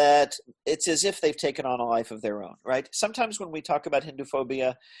that it's as if they've taken on a life of their own, right? Sometimes when we talk about Hindu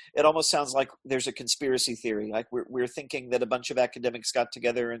phobia, it almost sounds like there's a conspiracy theory. Like we're thinking that a bunch of academics got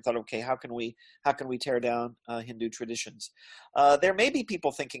together and thought, okay, how can we tear down Hindu traditions? There may be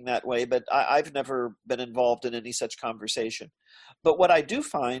people thinking that way, but I've never been involved in any such conversation. But what I do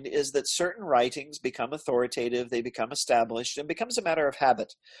find is that certain writings become authoritative, they become established, and it becomes a matter of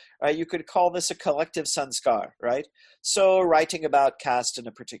habit, right? You could call this a collective sanskar, right? So writing about caste in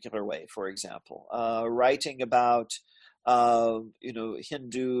a particular way, for example, writing about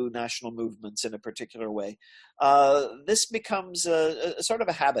Hindu national movements in a particular way, this becomes a sort of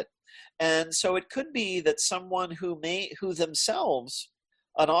a habit. And so it could be that someone who themselves,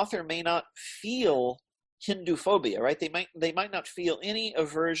 an author may not feel Hindu phobia, right? They might not feel any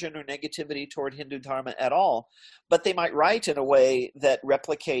aversion or negativity toward Hindu dharma at all, but they might write in a way that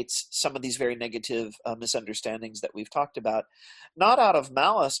replicates some of these very negative misunderstandings that we've talked about, not out of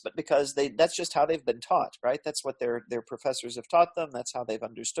malice, but because that's just how they've been taught, right? That's what their professors have taught them. That's how they've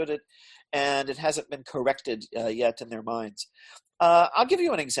understood it, and it hasn't been corrected yet in their minds. I'll give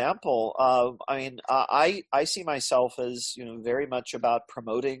you an example. I see myself as very much about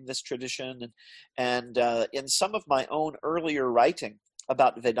promoting this tradition, and in some of my own earlier writing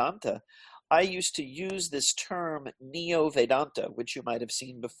about Vedanta, I used to use this term Neo-Vedanta, which you might have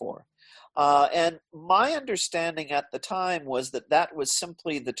seen before. And my understanding at the time was that was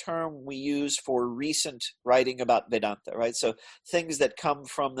simply the term we use for recent writing about Vedanta, right? So things that come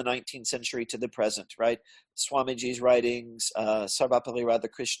from the 19th century to the present, right? Swamiji's writings, Sarvapalli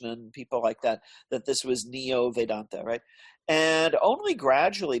Radhakrishnan, people like that this was Neo-Vedanta, right? And only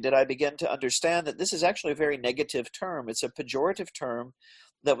gradually did I begin to understand that this is actually a very negative term. It's a pejorative term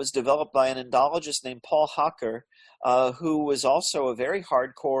that was developed by an Indologist named Paul Hacker, who was also a very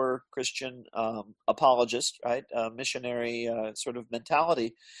hardcore Christian apologist, right? Missionary sort of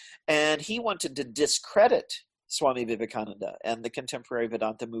mentality. And he wanted to discredit Swami Vivekananda and the contemporary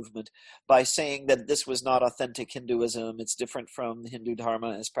Vedanta movement by saying that this was not authentic Hinduism. It's different from Hindu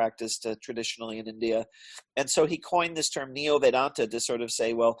dharma as practiced traditionally in India. And so he coined this term Neo-Vedanta to sort of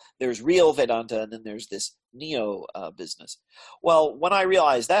say, well, there's real Vedanta and then there's this Neo business. Well, when I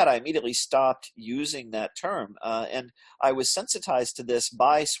realized that, I immediately stopped using that term. And I was sensitized to this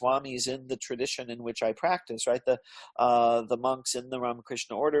by swamis in the tradition in which I practice, right? The monks in the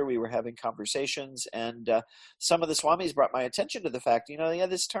Ramakrishna order, we were having conversations, and some of the swamis brought my attention to the fact,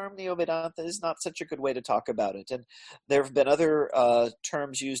 this term Neo-Vedanta is not such a good way to talk about it. And there have been other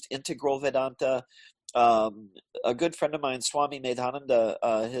terms used, integral Vedanta. A good friend of mine, Swami Medhananda,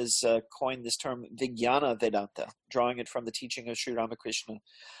 has coined this term Vijnana Vedanta, drawing it from the teaching of Sri Ramakrishna.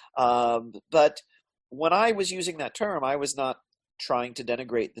 But when I was using that term, I was not trying to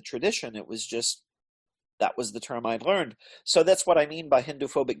denigrate the tradition. It was just, that was the term I'd learned. So that's what I mean by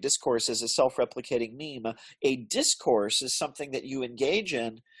Hindu-phobic discourse as a self-replicating meme. A discourse is something that you engage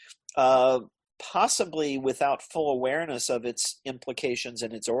in, possibly without full awareness of its implications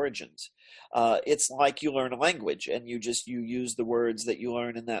and its origins. It's like you learn a language and you use the words that you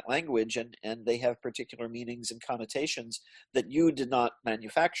learn in that language, and they have particular meanings and connotations that you did not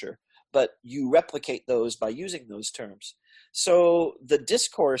manufacture, but you replicate those by using those terms. So the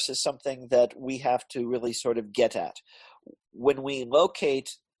discourse is something that we have to really sort of get at. When we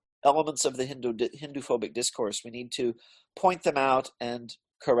locate elements of the Hindu-phobic discourse. We need to point them out and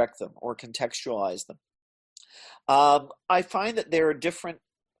correct them or contextualize them. I find that there are different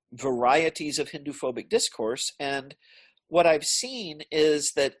varieties of Hindu-phobic discourse, and what I've seen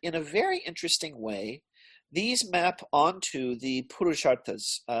is that in a very interesting way, these map onto the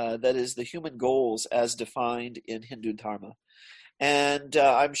Purusharthas, that is, the human goals as defined in Hindu Dharma. And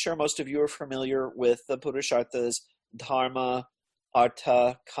I'm sure most of you are familiar with the Purusharthas: Dharma,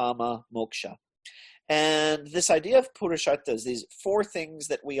 Artha, Kama, Moksha. And this idea of Purusharthas, these four things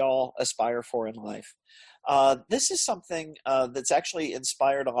that we all aspire for in life, this is something that's actually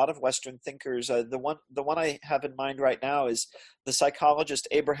inspired a lot of Western thinkers. The one I have in mind right now is the psychologist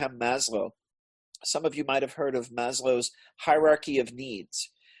Abraham Maslow. Some of you might have heard of Maslow's hierarchy of needs.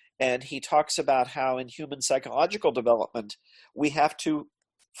 And he talks about how in human psychological development, we have to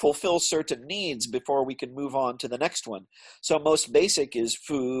fulfill certain needs before we can move on to the next one. So most basic is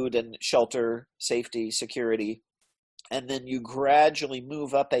food and shelter, safety, security. And then you gradually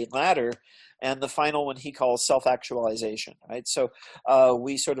move up a ladder, and the final one he calls self-actualization, right? So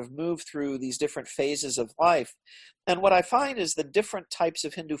we sort of move through these different phases of life. And what I find is the different types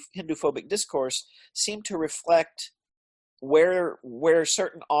of Hindu-phobic discourse seem to reflect where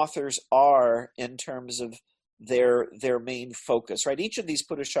certain authors are in terms of their main focus, right? Each of these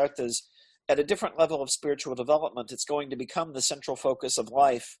Purusharthas, at a different level of spiritual development, it's going to become the central focus of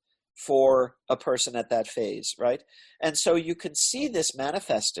life for a person at that phase, right? And so you can see this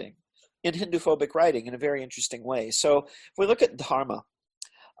manifesting in Hindu-phobic writing in a very interesting way. So if we look at Dharma,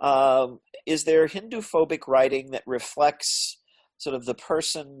 is there Hindu-phobic writing that reflects sort of the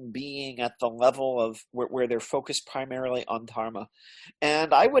person being at the level of where they're focused primarily on Dharma?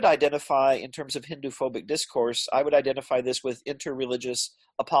 And I would identify, in terms of Hindu-phobic discourse, I would identify this with interreligious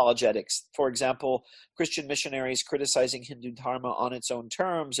apologetics. For example, Christian missionaries criticizing Hindu Dharma on its own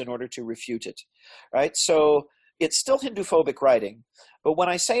terms in order to refute it, right? So it's still Hindu-phobic writing, but when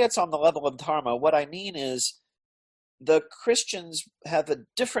I say it's on the level of Dharma, what I mean is the Christians have a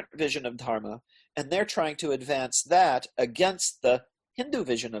different vision of Dharma, and they're trying to advance that against the Hindu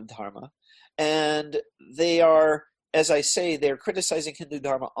vision of Dharma. And they are, as I say, they're criticizing Hindu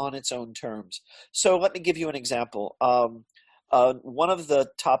Dharma on its own terms. So let me give you an example. One of the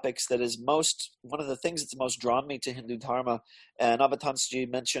things that's most drawn me to Hindu Dharma, and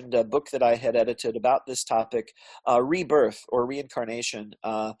Avatansaji mentioned a book that I had edited about this topic, rebirth or reincarnation.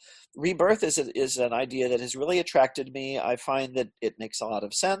 Rebirth is an idea that has really attracted me. I find that it makes a lot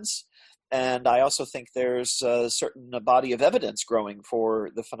of sense. And I also think there's a certain body of evidence growing for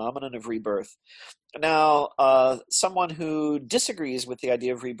the phenomenon of rebirth. Now, someone who disagrees with the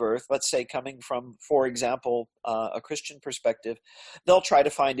idea of rebirth, let's say coming from, for example, a Christian perspective, they'll try to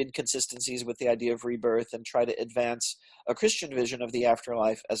find inconsistencies with the idea of rebirth and try to advance a Christian vision of the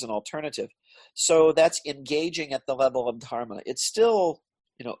afterlife as an alternative. So that's engaging at the level of Dharma. It's still,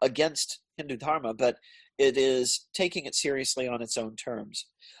 against Hindu Dharma, but it is taking it seriously on its own terms.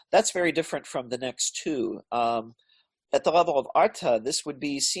 That's very different from the next two. At the level of Artha, this would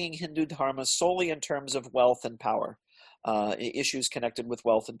be seeing Hindu Dharma solely in terms of wealth and power, issues connected with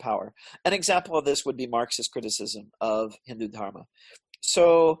wealth and power. An example of this would be Marxist criticism of Hindu Dharma.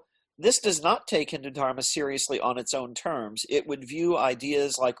 So this does not take Hindu Dharma seriously on its own terms. It would view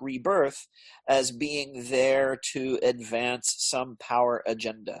ideas like rebirth as being there to advance some power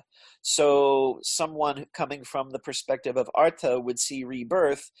agenda. So someone coming from the perspective of Artha would see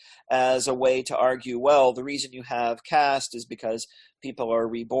rebirth as a way to argue, well, the reason you have caste is because people are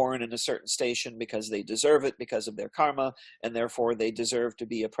reborn in a certain station because they deserve it because of their karma, and therefore they deserve to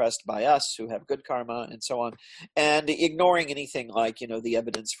be oppressed by us who have good karma, and so on, and ignoring anything like, the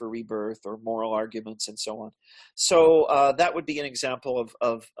evidence for rebirth or moral arguments and so on. So that would be an example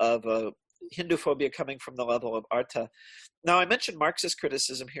of Hindu phobia coming from the level of Artha. Now, I mentioned Marxist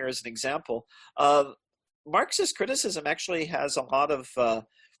criticism here as an example. Marxist criticism actually has a lot of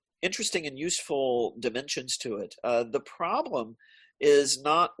interesting and useful dimensions to it. The problem is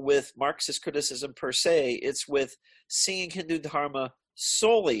not with Marxist criticism per se, it's with seeing Hindu Dharma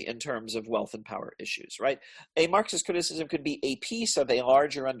solely in terms of wealth and power issues, right? A Marxist criticism could be a piece of a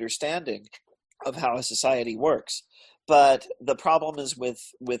larger understanding of how a society works. But the problem is with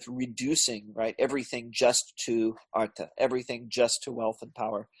reducing, right, everything just to Artha, everything just to wealth and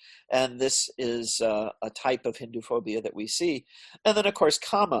power. And this is a type of Hindu phobia that we see. And then, of course,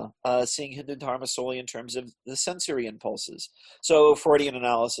 Kama, seeing Hindu Dharma solely in terms of the sensory impulses. So Freudian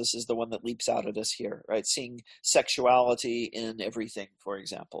analysis is the one that leaps out at us here, right? Seeing sexuality in everything, for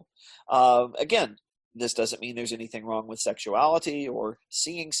example. Again, This doesn't mean there's anything wrong with sexuality or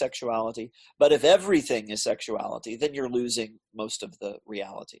seeing sexuality, but if everything is sexuality, then you're losing most of the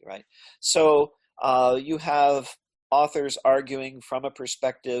reality, right? So you have authors arguing from a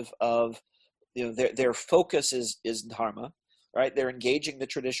perspective of, their focus is dharma, right? They're engaging the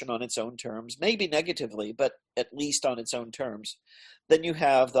tradition on its own terms, maybe negatively, but at least on its own terms. Then you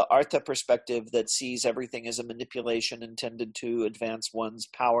have the artha perspective that sees everything as a manipulation intended to advance one's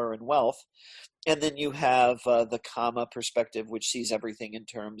power and wealth. And then you have the kama perspective, which sees everything in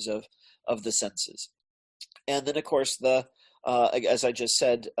terms of the senses. And then, of course, as I just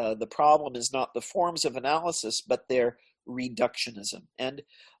said, the problem is not the forms of analysis, but their reductionism. And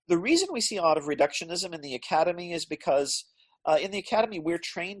the reason we see a lot of reductionism in the academy is because in the academy, we're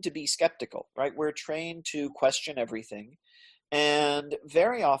trained to be skeptical, right? We're trained to question everything. And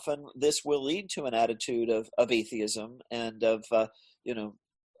very often this will lead to an attitude of atheism and of,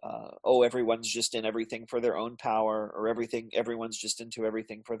 everyone's just in everything for their own power, or everyone's just into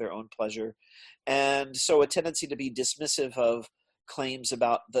everything for their own pleasure. And so a tendency to be dismissive of claims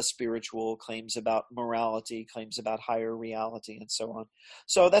about the spiritual, claims about morality, claims about higher reality, and so on.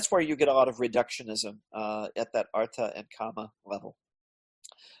 So that's where you get a lot of reductionism at that artha and kama level.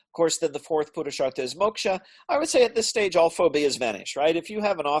 Of course, then the fourth Purushartha is moksha. I would say at this stage, all phobias vanish, right? If you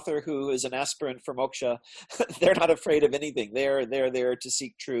have an author who is an aspirant for moksha, they're not afraid of anything. They're there to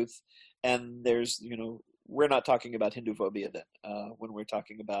seek truth. And we're not talking about Hindu phobia then when we're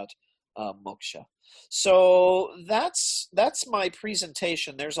talking about moksha. So that's my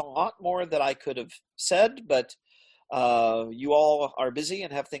presentation. There's a lot more that I could have said, but you all are busy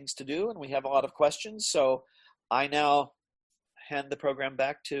and have things to do, and we have a lot of questions. So I now hand the program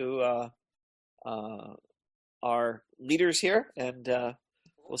back to our leaders here, and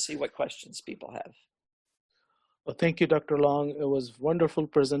we'll see what questions people have. Well, thank you, Dr. Long. It was a wonderful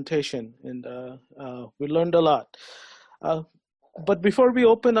presentation, and we learned a lot. But before we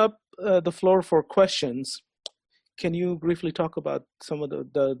open up the floor for questions, can you briefly talk about some of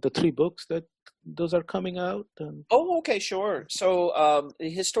the three books that those are coming out? Oh, okay, sure. So the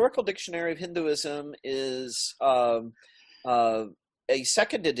Historical Dictionary of Hinduism is a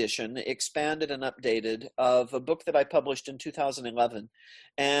second edition, expanded and updated, of a book that I published in 2011.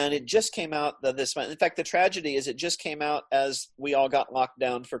 And it just came out this month. In fact, the tragedy is it just came out as we all got locked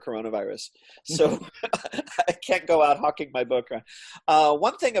down for coronavirus. So I can't go out hawking my book.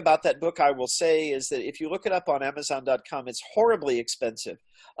 One thing about that book I will say is that if you look it up on Amazon.com, it's horribly expensive.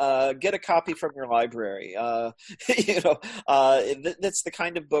 Get a copy from your library. That's the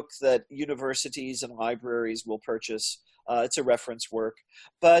kind of book that universities and libraries will purchase. It's a reference work.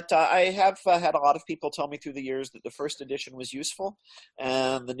 But I have had a lot of people tell me through the years that the first edition was useful,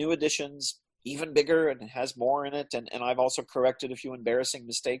 and the new edition's even bigger and has more in it. And I've also corrected a few embarrassing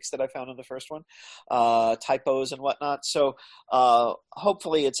mistakes that I found in the first one, typos and whatnot. So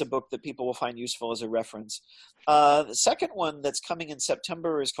hopefully it's a book that people will find useful as a reference. The second one that's coming in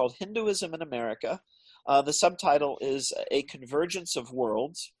September is called Hinduism in America. The subtitle is A Convergence of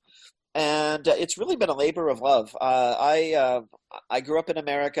Worlds. And it's really been a labor of love. I grew up in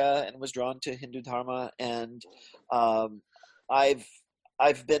America and was drawn to Hindu Dharma, and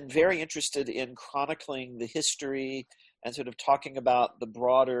I've been very interested in chronicling the history and sort of talking about the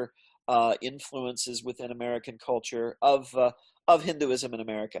broader influences within American culture of Hinduism in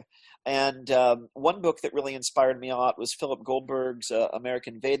America. And one book that really inspired me a lot was Philip Goldberg's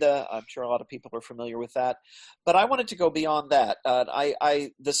American Veda. I'm sure a lot of people are familiar with that. But I wanted to go beyond that.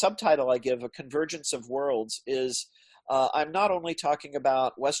 The subtitle I give, A Convergence of Worlds, is I'm not only talking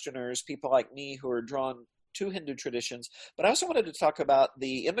about Westerners, people like me who are drawn to Hindu traditions, but I also wanted to talk about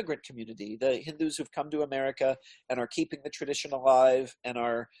the immigrant community, the Hindus who've come to America and are keeping the tradition alive and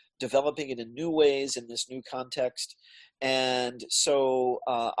are developing it in new ways in this new context. And so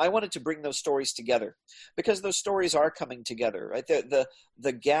I wanted to bring those stories together because those stories are coming together, right?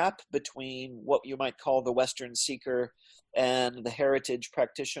 The gap between what you might call the Western seeker and the heritage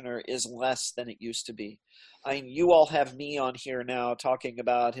practitioner is less than it used to be. I mean, you all have me on here now talking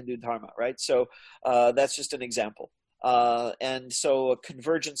about Hindu Dharma, right? So that's just an example. And so a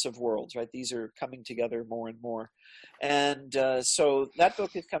convergence of worlds, right? These are coming together more and more. And so that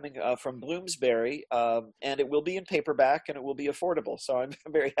book is coming from Bloomsbury, and it will be in paperback and it will be affordable. So I'm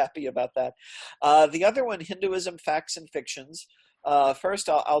very happy about that. The other one, Hinduism, Facts and Fictions. First,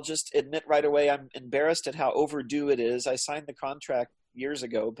 I'll just admit right away, I'm embarrassed at how overdue it is. I signed the contract years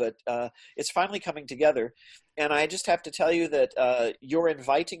ago, but it's finally coming together. And I just have to tell you that you're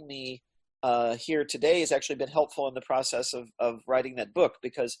inviting me here today has actually been helpful in the process of writing that book,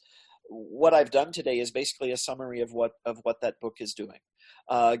 because what I've done today is basically a summary of what that book is doing,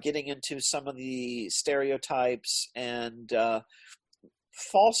 getting into some of the stereotypes and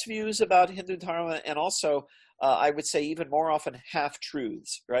false views about Hindu Dharma, and also I would say even more often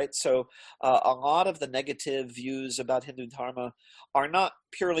half-truths, right? So a lot of the negative views about Hindu Dharma are not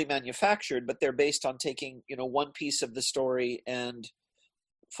purely manufactured, but they're based on taking, one piece of the story and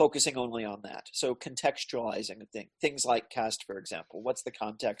focusing only on that. So contextualizing things like caste, for example. What's the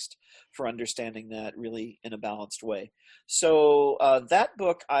context for understanding that really in a balanced way? So that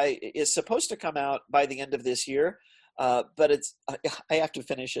book is supposed to come out by the end of this year. But I have to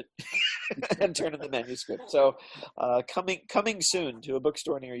finish it and turn in the manuscript. So coming soon to a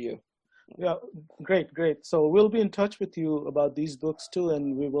bookstore near you. Yeah, great. So we'll be in touch with you about these books too,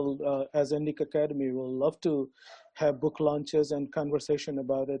 and we will, as Indic Academy, we'll love to have book launches and conversation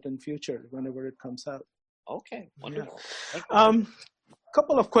about it in future whenever it comes out. Okay, wonderful. Yeah.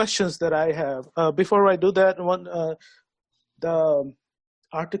 Couple of questions that I have. Before I do that, the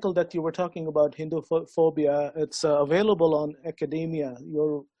article that you were talking about, Hindu phobia, it's available on academia,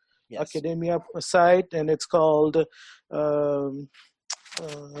 your academia site, and it's called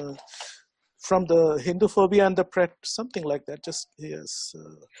From the Hindu Phobia and the something like that. Just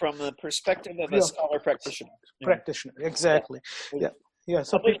from the perspective of a scholar practitioner. Practitioner, exactly. Yeah.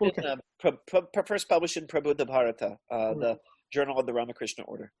 So people can first published in Prabuddha Bharata, the Journal of the Ramakrishna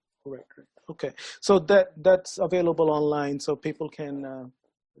Order. Right. Okay. So that's available online, so people can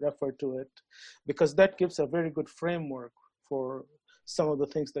refer to it, because that gives a very good framework for some of the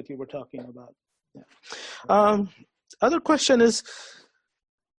things that you were talking about. Yeah. Other question is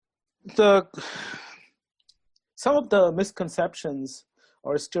some of the misconceptions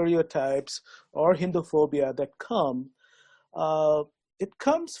or stereotypes or Hindu phobia that it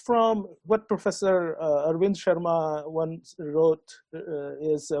comes from what Professor Arvind Sharma once wrote,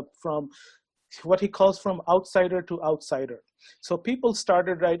 is from what he calls from outsider to outsider. So people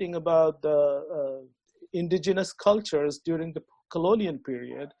started writing about the indigenous cultures during the colonial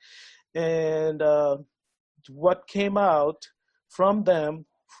period, and what came out from them,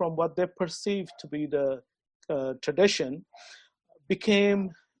 from what they perceived to be the tradition,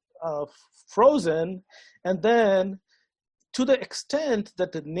 became frozen, and then to the extent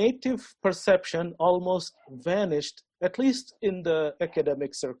that the native perception almost vanished, at least in the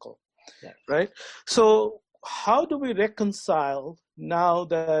academic circle. Yeah. Right? So how do we reconcile, now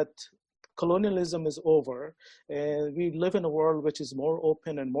that colonialism is over and we live in a world which is more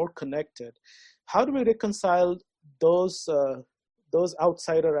open and more connected, how do we reconcile those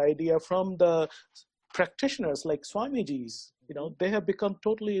outsider idea from the practitioners like Swamiji's? They have become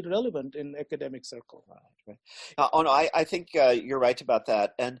totally irrelevant in academic circle. Right. No, I think you're right about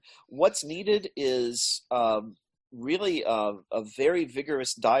that. And what's needed is really a very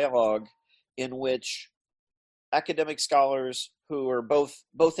vigorous dialogue in which academic scholars who are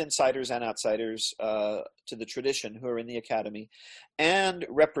both insiders and outsiders to the tradition, who are in the academy, and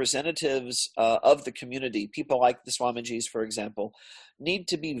representatives of the community, people like the Swamijis, for example, need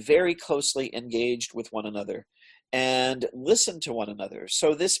to be very closely engaged with one another and listen to one another.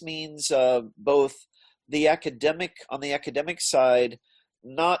 So this means both on the academic side,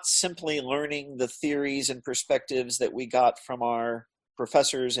 not simply learning the theories and perspectives that we got from our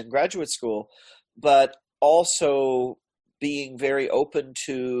professors in graduate school, but also being very open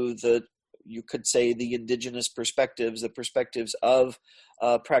to you could say, the indigenous perspectives, the perspectives of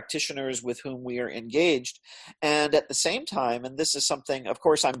practitioners with whom we are engaged. And at the same time, and this is something, of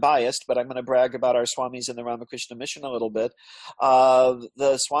course, I'm biased, but I'm going to brag about our Swamis in the Ramakrishna Mission a little bit.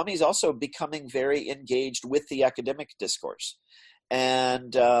 The Swamis also becoming very engaged with the academic discourse.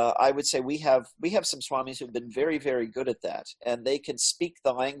 And I would say we have some Swamis who've been very, very good at that, and they can speak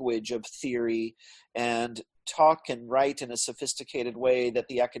the language of theory and talk and write in a sophisticated way that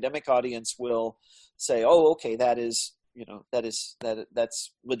the academic audience will say, "Oh, okay, that's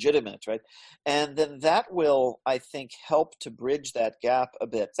legitimate," right? And then that will, I think, help to bridge that gap a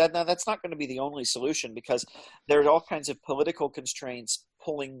bit. Now, that's not going to be the only solution, because there's all kinds of political constraints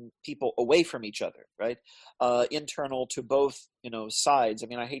pulling people away from each other, right? Internal to both, sides. I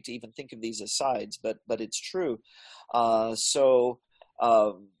mean, I hate to even think of these as sides, but it's true.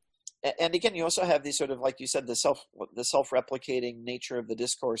 And again, you also have these sort of, like you said, the self-replicating nature of the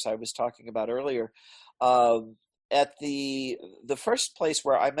discourse I was talking about earlier. At the first place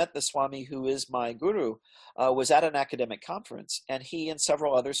where I met the Swami who is my guru was at an academic conference, and he and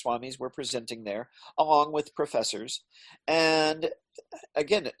several other Swamis were presenting there, along with professors. And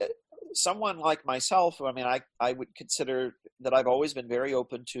again, someone like myself, I mean, I would consider that I've always been very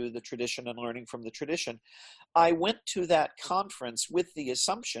open to the tradition and learning from the tradition. I went to that conference with the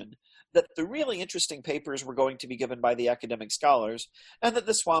assumption that the really interesting papers were going to be given by the academic scholars, and that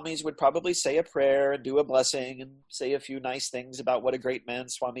the Swamis would probably say a prayer and do a blessing and say a few nice things about what a great man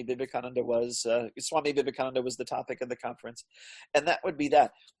Swami Vivekananda was. Swami Vivekananda was the topic of the conference, and that would be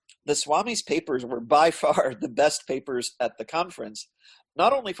that. The Swami's papers were by far the best papers at the conference,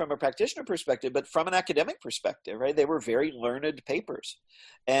 not only from a practitioner perspective, but from an academic perspective, right? They were very learned papers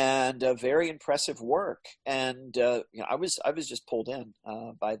and very impressive work. And I was just pulled in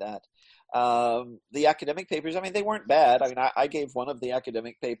by that. The academic papers, I mean, they weren't bad. I mean, I gave one of the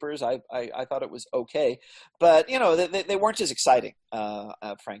academic papers. I thought it was okay, but they weren't as exciting,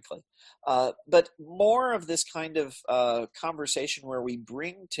 frankly. But more of this kind of conversation where we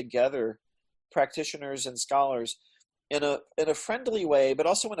bring together practitioners and scholars in a friendly way, but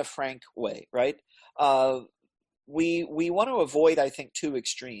also in a frank way, right? We want to avoid, I think, two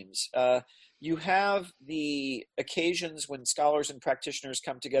extremes. You have the occasions when scholars and practitioners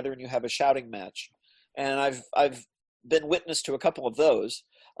come together and you have a shouting match, and I've been witness to a couple of those.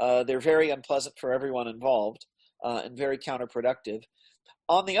 They're very unpleasant for everyone involved and very counterproductive.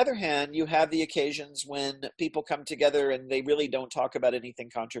 On the other hand, you have the occasions when people come together and they really don't talk about anything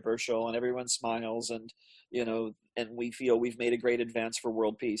controversial, and everyone smiles, and and we feel we've made a great advance for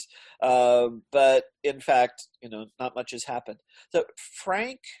world peace. But in fact, not much has happened. So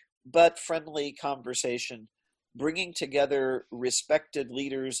frank but friendly conversation, bringing together respected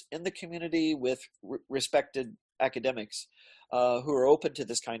leaders in the community with respected academics who are open to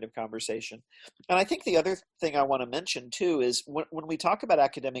this kind of conversation. And I think the other thing I want to mention too is when we talk about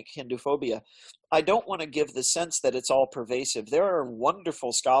academic Hinduphobia, I don't want to give the sense that it's all pervasive. There are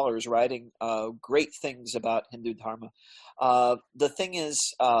wonderful scholars writing great things about Hindu Dharma. The thing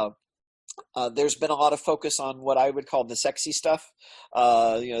is, there's been a lot of focus on what I would call the sexy stuff,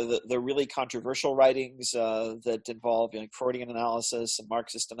 the really controversial writings that involve Freudian analysis and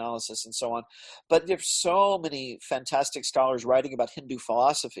Marxist analysis and so on. But there's so many fantastic scholars writing about Hindu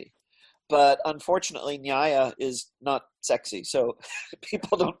philosophy. But unfortunately, Nyaya is not sexy, so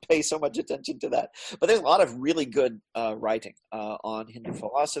people don't pay so much attention to that. But there's a lot of really good writing on Hindu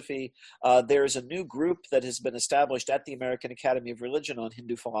philosophy. There's a new group that has been established at the American Academy of Religion on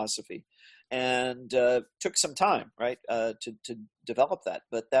Hindu philosophy, and took some time, right, to develop that.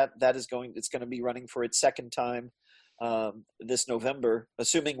 But it's going to be running for its second time this November,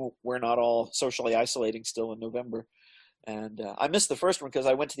 assuming we're not all socially isolating still in November. And I missed the first one because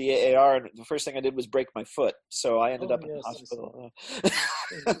I went to the AAR, and the first thing I did was break my foot. So I ended up in the hospital.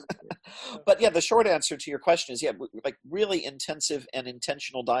 But yeah, the short answer to your question is, like really intensive and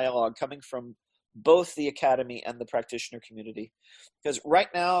intentional dialogue coming from both the academy and the practitioner community. Because right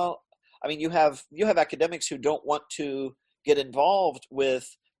now, I mean, you have academics who don't want to get involved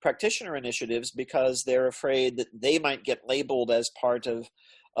with practitioner initiatives because they're afraid that they might get labeled as part of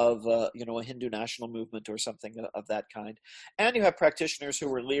a Hindu national movement or something of that kind. And you have practitioners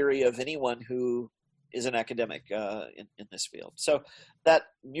who are leery of anyone who is an academic in this field. So that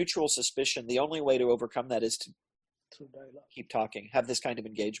mutual suspicion, the only way to overcome that is to keep talking, have this kind of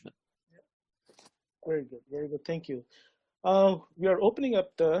engagement. Very good, very good. Thank you. We are opening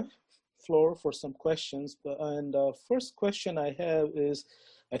up the floor for some questions, and first question I have is,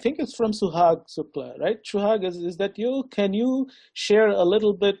 I think it's from Suhag Sukla, right? Suhag, is that you? Can you share a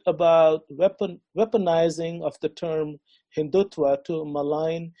little bit about weaponizing of the term Hindutva to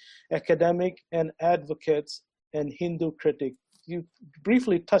malign academic and advocates and Hindu critics? You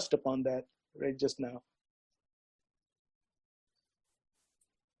briefly touched upon that right just now.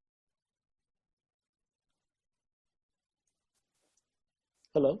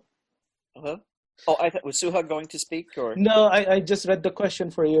 Hello? Uh-huh. Oh, was Suhag going to speak, or no? I just read the question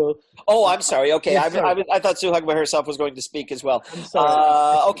for you. Oh, I'm sorry. Okay, yes, sorry. I thought Suhag by herself was going to speak as well. I'm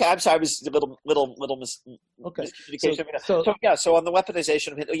sorry. Okay, I'm sorry. I was a little miscommunication. So on the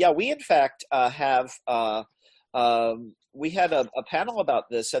weaponization of we in fact have we had a panel about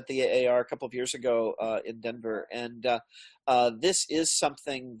this at the AAR a couple of years ago in Denver, and this is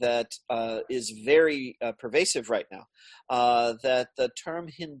something that is very pervasive right now. That the term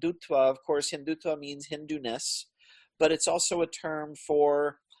Hindutva, of course, Hindutva means Hinduness, but it's also a term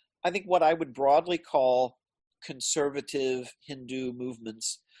for, I think, what I would broadly call conservative Hindu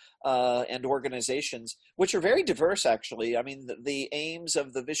movements and organizations, which are very diverse, actually. I mean, the aims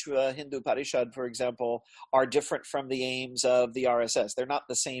of the Vishwa Hindu Parishad, for example, are different from the aims of the RSS. They're not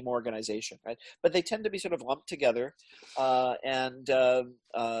the same organization, right? But they tend to be sort of lumped together and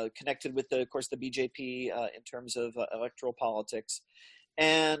connected with, of course, the BJP in terms of electoral politics.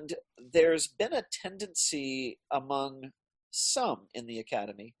 And there's been a tendency among some in the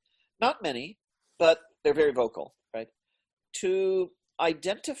academy, not many, but they're very vocal, right, to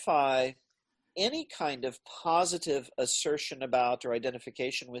identify any kind of positive assertion about or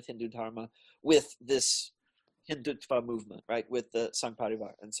identification with Hindu Dharma with this Hindutva movement, right? With the Sangh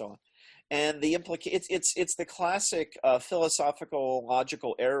Parivar and so on. And the it's the classic philosophical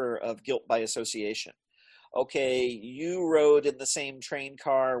logical error of guilt by association. Okay, you rode in the same train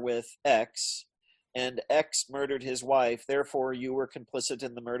car with X, and X murdered his wife, therefore you were complicit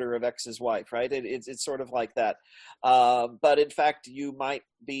in the murder of X's wife, right? It's sort of like that. But in fact, you might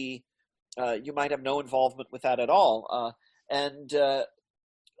have no involvement with that at all. And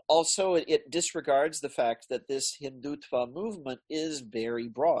also, it disregards the fact that this Hindutva movement is very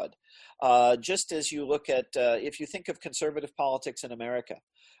broad. Just as you look at, if you think of conservative politics in America,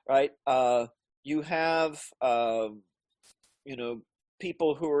 right? You have,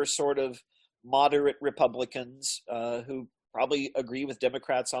 people who are sort of moderate Republicans who probably agree with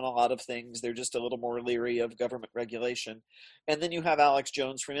Democrats on a lot of things. They're just a little more leery of government regulation. And then you have Alex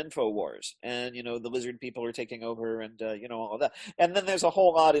Jones from InfoWars, and the lizard people are taking over, and all of that. And then there's a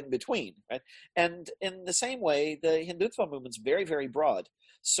whole lot in between, right? And in the same way, the Hindutva movement's very, very broad.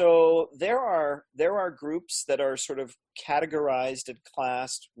 So there are groups that are sort of categorized and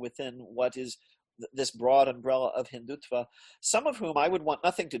classed within what is this broad umbrella of Hindutva, some of whom I would want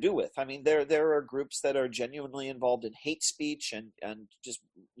nothing to do with. I mean, there are groups that are genuinely involved in hate speech and just,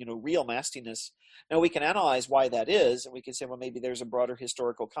 real nastiness. Now, we can analyze why that is, and we can say, well, maybe there's a broader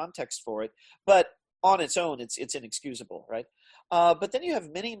historical context for it, but on its own, it's inexcusable, right? But then you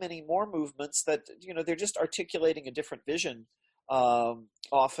have many, many more movements that, they're just articulating a different vision,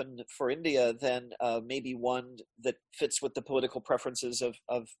 often for India than maybe one that fits with the political preferences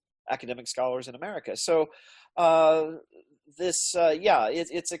of academic scholars in America. So it's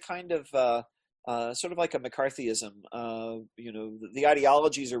a kind of sort of like a McCarthyism. The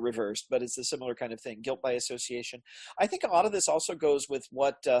ideologies are reversed, but it's a similar kind of thing, guilt by association. I think a lot of this also goes with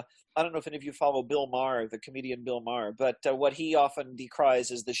what, I don't know if any of you follow Bill Maher, the comedian Bill Maher, but what he often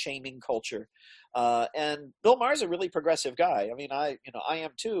decries is the shaming culture. And Bill Maher's a really progressive guy. I mean, I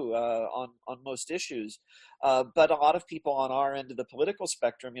am too, on most issues. But a lot of people on our end of the political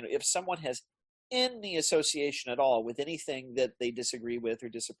spectrum, if someone has any association at all with anything that they disagree with or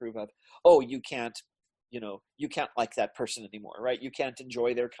disapprove of, you can't like that person anymore, right? You can't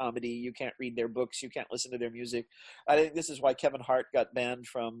enjoy their comedy. You can't read their books. You can't listen to their music. I think this is why Kevin Hart got banned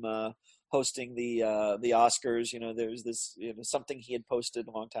from hosting the Oscars. There's this, something he had posted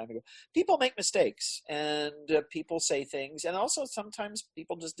a long time ago. People make mistakes, and people say things, and also sometimes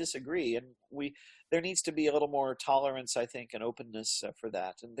people just disagree. And there needs to be a little more tolerance, I think, and openness for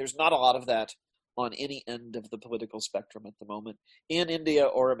that. And there's not a lot of that on any end of the political spectrum at the moment in India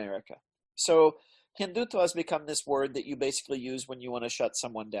or America. So Hindutva has become this word that you basically use when you want to shut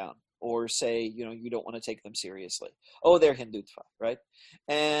someone down or say, you don't want to take them seriously. Oh, they're Hindutva, right?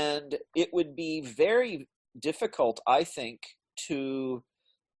 And it would be very difficult, I think, to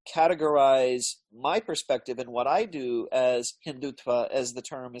categorize my perspective and what I do as Hindutva, as the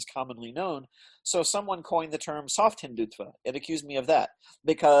term is commonly known. So someone coined the term soft Hindutva and accused me of that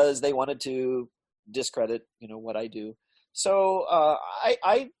because they wanted to discredit, what I do. So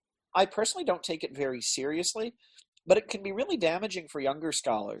I personally don't take it very seriously, but it can be really damaging for younger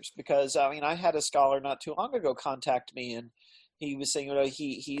scholars because, I had a scholar not too long ago contact me, and he was saying,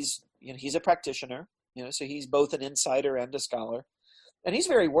 he's a practitioner, so he's both an insider and a scholar, and he's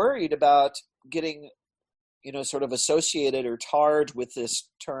very worried about getting, sort of associated or tarred with this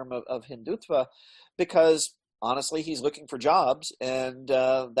term of Hindutva because, honestly, he's looking for jobs, and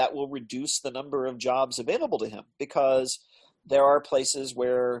that will reduce the number of jobs available to him because there are places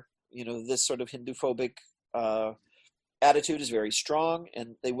where this sort of Hindu-phobic attitude is very strong,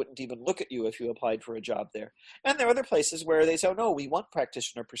 and they wouldn't even look at you if you applied for a job there. And there are other places where they say, oh, no, we want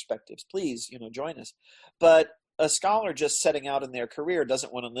practitioner perspectives. Please, join us. But a scholar just setting out in their career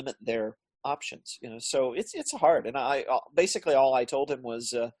doesn't want to limit their options. So it's hard. And I basically all I told him was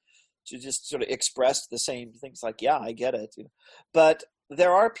to just sort of express the same things like, yeah, I get it. But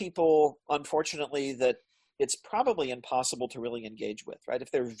there are people, unfortunately, that it's probably impossible to really engage with, right? If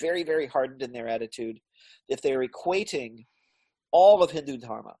they're very, very hardened in their attitude, if they're equating all of Hindu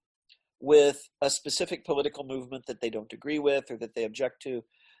Dharma with a specific political movement that they don't agree with or that they object to,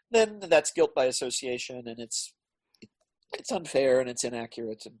 then that's guilt by association, and it's unfair and it's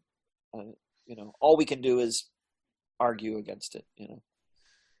inaccurate, and all we can do is argue against it.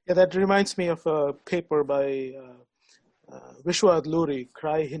 Yeah, that reminds me of a paper by Vishwa Adluri,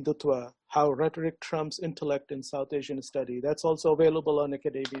 Cry Hindutva, How Rhetoric Trumps Intellect in South Asian Study. That's also available on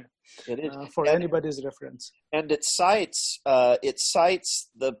academia. It is. For anybody's reference. And it cites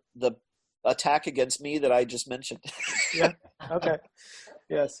the attack against me that I just mentioned. Yeah. Okay.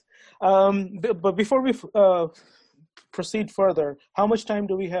 Yes. But before we proceed further, how much time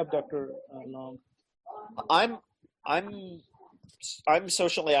do we have, Dr. Long? I'm I'm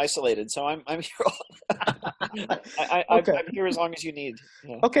socially isolated, so I'm here. Okay. I'm here as long as you need.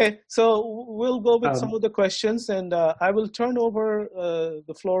 Yeah. Okay. So we'll go with some Um, of the questions, and I will turn over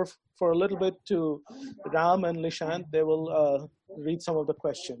the floor for a little bit to Ram and Nishant. They will read some of the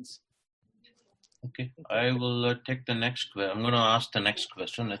questions. Okay, I will take the next. I'm going to ask the next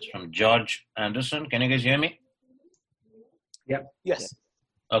question. It's from George Anderson. Can you guys hear me? Yes.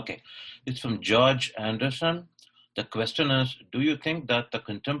 Okay, it's from George Anderson. The question is, do you think that the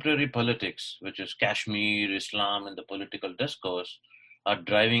contemporary politics, which is Kashmir, Islam, and the political discourse, are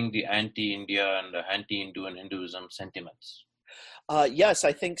driving the anti-India and the anti-Hindu and Hinduism sentiments? Yes,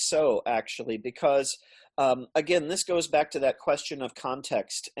 I think so, actually, because again, this goes back to that question of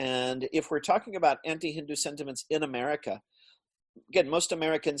context. And if we're talking about anti-Hindu sentiments in America, again, most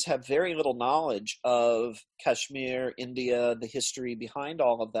Americans have very little knowledge of Kashmir, India, the history behind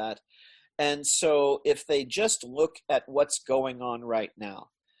all of that. And so if they just look at what's going on right now,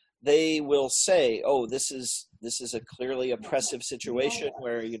 they will say, oh, this is a clearly oppressive situation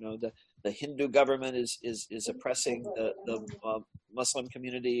where, you know, the Hindu government is oppressing the Muslim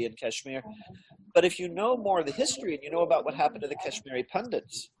community in Kashmir. But if you know more of the history and you know about what happened to the Kashmiri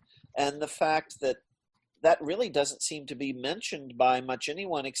Pundits and the fact that that really doesn't seem to be mentioned by much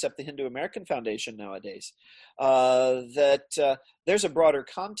anyone except the Hindu American Foundation nowadays, there's a broader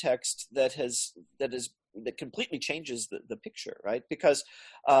context that completely changes the picture, right? Because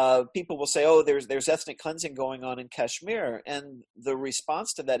people will say, oh, there's ethnic cleansing going on in Kashmir. And the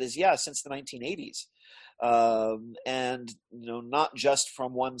response to that is, yeah, since the 1980s. And, you know, not just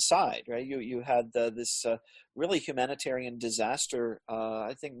from one side, right? You had this really humanitarian disaster.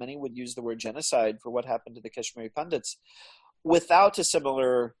 I think many would use the word genocide for what happened to the Kashmiri Pundits without a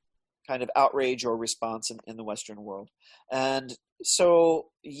similar kind of outrage or response in the Western world. And so,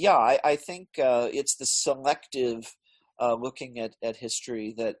 yeah, I think it's the selective looking at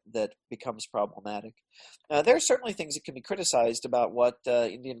history that becomes problematic. There are certainly things that can be criticized about what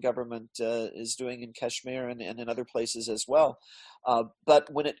Indian government is doing in Kashmir and in other places as well. But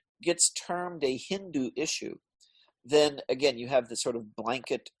when it gets termed a Hindu issue, then again, you have this sort of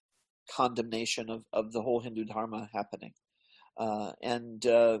blanket condemnation of the whole Hindu Dharma happening. You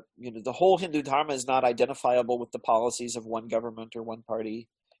know, the whole Hindu Dharma is not identifiable with the policies of one government or one party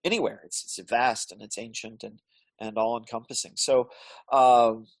anywhere. It's vast and it's ancient and all-encompassing. So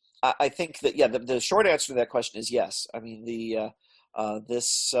I think that, yeah, the short answer to that question is yes. I mean,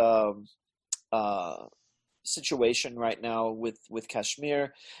 this situation right now with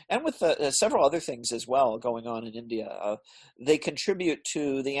Kashmir and with several other things as well going on in India, they contribute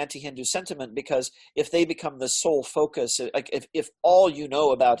to the anti-Hindu sentiment, because if they become the sole focus, like if all you know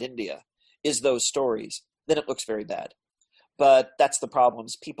about India is those stories, then it looks very bad. But that's the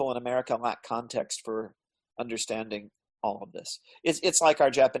problems. People in America lack context for understanding all of this. It's like our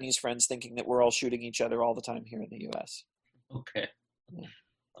Japanese friends thinking that we're all shooting each other all the time here in the U.S. Okay.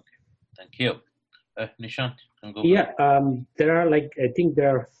 Okay. Thank you. Nishant, can go. Yeah, there are I think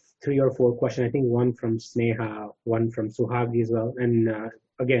there are 3 or 4 questions. I think one from Sneha, one from Suhagi as well, and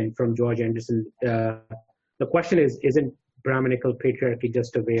again from George Anderson. The question is, isn't Brahminical patriarchy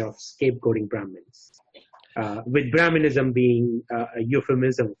just a way of scapegoating Brahmins? With Brahminism being a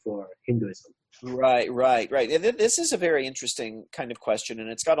euphemism for Hinduism. Right. This is a very interesting kind of question, and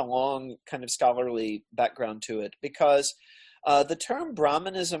it's got a long kind of scholarly background to it, because the term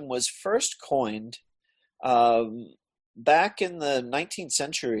Brahmanism was first coined back in the 19th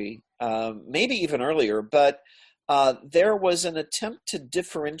century, maybe even earlier, but there was an attempt to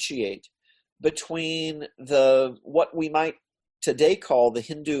differentiate between what we might today call the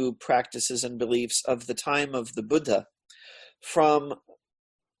Hindu practices and beliefs of the time of the Buddha from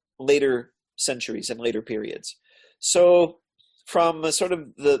later centuries and later periods. So from a sort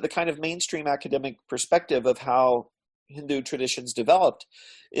of the kind of mainstream academic perspective of how Hindu traditions developed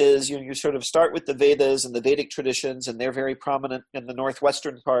is, you sort of start with the Vedas and the Vedic traditions, and they're very prominent in the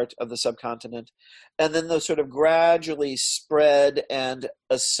northwestern part of the subcontinent. And then those sort of gradually spread and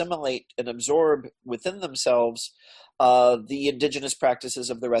assimilate and absorb within themselves the indigenous practices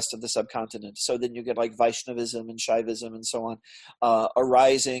of the rest of the subcontinent. So then you get like Vaishnavism and Shaivism and so on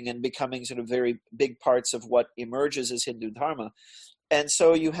arising and becoming sort of very big parts of what emerges as Hindu Dharma. And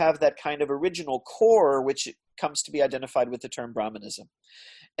so you have that kind of original core, which comes to be identified with the term Brahmanism.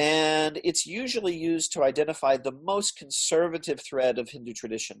 And it's usually used to identify the most conservative thread of Hindu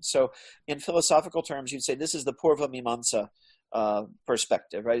tradition. So in philosophical terms, you'd say this is the Purva Mimamsa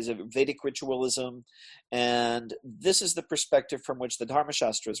perspective, right? Is a Vedic ritualism, and this is the perspective from which the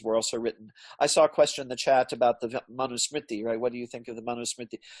Dharmashastras were also written. I saw a question in the chat about the Manusmriti, right? What do you think of the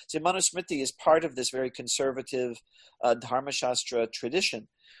Manusmriti? So Manusmriti is part of this very conservative Dharmashastra tradition.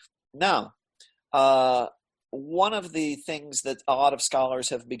 Now, one of the things that a lot of scholars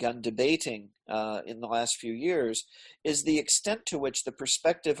have begun debating in the last few years is the extent to which the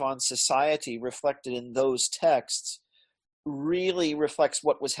perspective on society reflected in those texts really reflects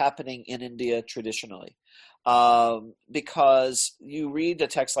what was happening in India traditionally. Because you read a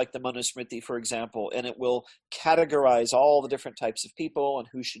text like the Manusmriti, for example, and it will categorize all the different types of people and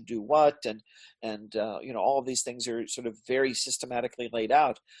who should do what, and all of these things are sort of very systematically laid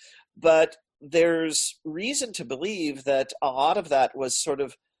out. But there's reason to believe that a lot of that was sort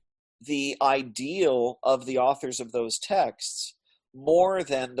of the ideal of the authors of those texts more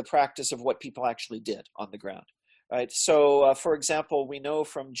than the practice of what people actually did on the ground. Right. So, for example, we know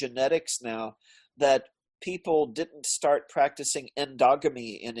from genetics now that people didn't start practicing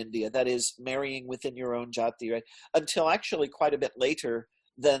endogamy in India, that is, marrying within your own jati, right, until actually quite a bit later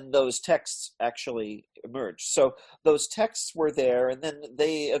than those texts actually emerged. So those texts were there, and then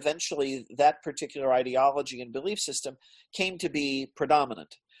they eventually, that particular ideology and belief system came to be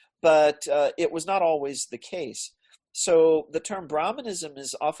predominant. But it was not always the case. So the term Brahmanism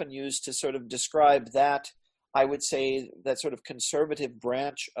is often used to sort of describe that, I would say, that sort of conservative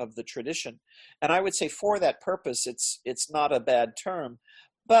branch of the tradition. And I would say for that purpose, it's not a bad term.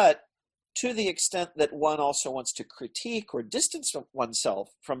 But to the extent that one also wants to critique or distance oneself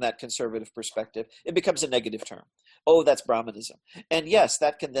from that conservative perspective, it becomes a negative term. Oh, that's Brahmanism. And yes,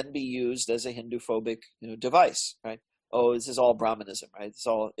 that can then be used as a Hindu-phobic device, right? Oh, this is all Brahmanism, right? It's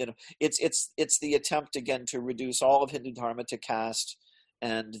all, it's the attempt again to reduce all of Hindu Dharma to caste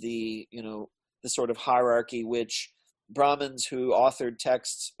and the sort of hierarchy which Brahmins who authored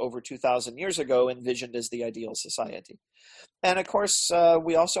texts over 2,000 years ago envisioned as the ideal society. And of course,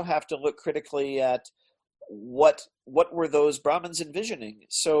 we also have to look critically at what were those Brahmins envisioning.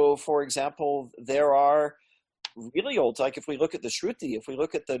 So, for example, there are really old, like if we look at the Shruti, if we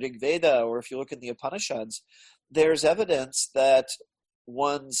look at the Rig Veda, or if you look at the Upanishads, there's evidence that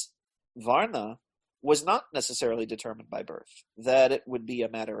one's Varna was not necessarily determined by birth, that it would be a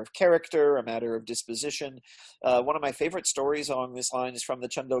matter of character, a matter of disposition. One of my favorite stories along this line is from the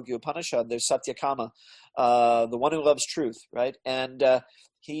Chandogya Upanishad. There's Satyakama, the one who loves truth, right? And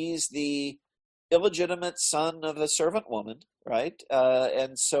he's the illegitimate son of a servant woman, right?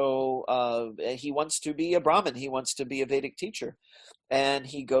 And so he wants to be a Brahmin. He wants to be a Vedic teacher. And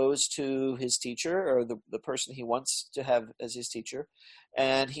he goes to his teacher, or the person he wants to have as his teacher,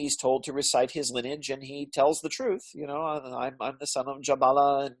 and he's told to recite his lineage, and he tells the truth. I'm the son of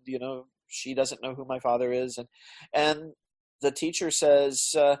Jabala, and she doesn't know who my father is, and the teacher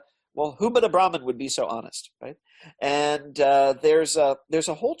says, well, who but a Brahmin would be so honest, right? And there's a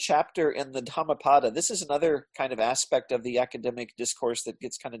whole chapter in the Dhammapada. This is another kind of aspect of the academic discourse that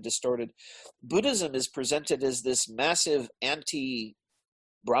gets kind of distorted. Buddhism is presented as this massive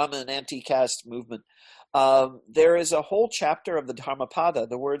anti-Brahmin, anti-caste movement. There is a whole chapter of the Dhammapada,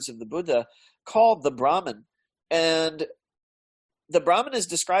 the words of the Buddha, called the Brahmin. And the Brahmin is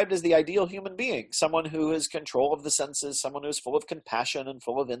described as the ideal human being, someone who has control of the senses, someone who's full of compassion and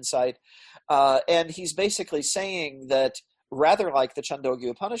full of insight. And he's basically saying that, rather like the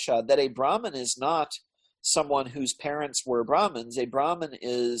Chandogya Upanishad, that a Brahmin is not someone whose parents were Brahmins. A Brahmin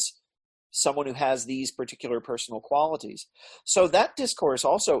is someone who has these particular personal qualities. So that discourse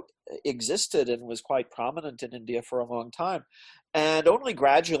also existed and was quite prominent in India for a long time. And only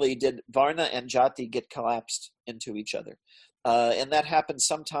gradually did Varna and Jati get collapsed into each other. And that happened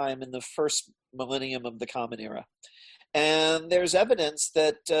sometime in the first millennium of the Common Era. And there's evidence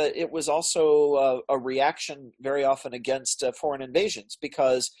that it was also a reaction very often against foreign invasions,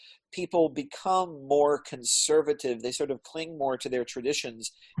 because people become more conservative. They sort of cling more to their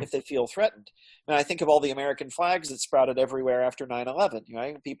traditions if they feel threatened. And I think of all the American flags that sprouted everywhere after 9/11.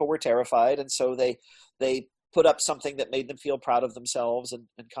 Right? People were terrified, and so they put up something that made them feel proud of themselves and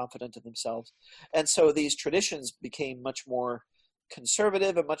confident in themselves. And so these traditions became much more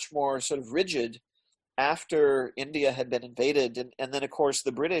conservative and much more sort of rigid after India had been invaded. And then, of course,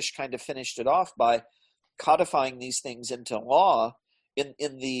 the British kind of finished it off by codifying these things into law in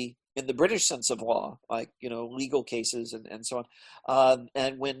the British sense of law, like, legal cases and so on.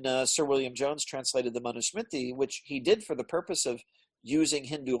 And when Sir William Jones translated the Manusmriti, which he did for the purpose of using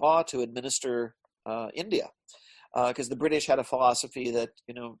Hindu law to administer India, because the British had a philosophy that,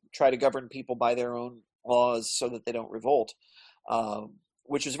 try to govern people by their own laws so that they don't revolt.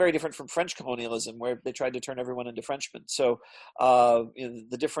 which is very different from French colonialism, where they tried to turn everyone into Frenchmen. So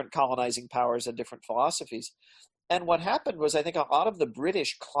the different colonizing powers had different philosophies. And what happened was, I think a lot of the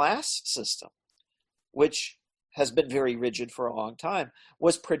British class system, which has been very rigid for a long time,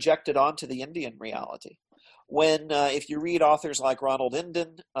 was projected onto the Indian reality. When, if you read authors like Ronald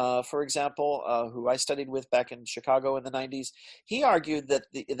Inden, for example, who I studied with back in Chicago in the 90s, he argued that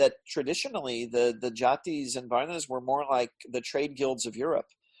that traditionally the Jatis and Varnas were more like the trade guilds of Europe.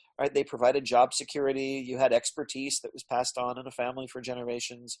 Right? They provided job security. You had expertise that was passed on in a family for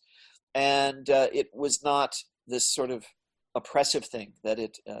generations, and it was not this sort of oppressive thing that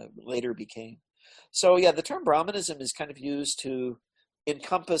it later became. So yeah, the term Brahmanism is kind of used to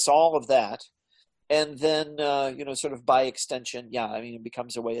encompass all of that. And then, sort of by extension, yeah, I mean, it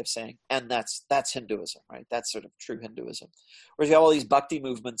becomes a way of saying, and that's Hinduism, right? That's sort of true Hinduism. Whereas you have all these bhakti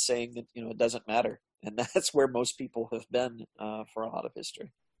movements saying that, it doesn't matter. And that's where most people have been for a lot of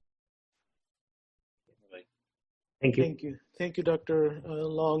history. Thank you. Thank you, Dr.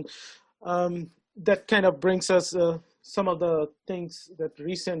 Long. That kind of brings us some of the things that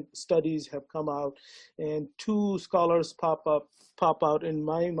recent studies have come out, and two scholars pop out in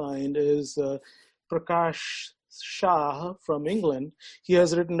my mind is Prakash Shah from England. He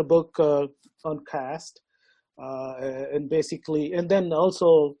has written a book on caste, and then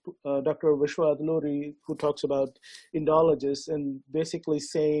also Dr. Vishwa Adluri, who talks about Indologists, and basically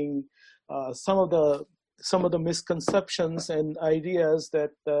saying some of the misconceptions and ideas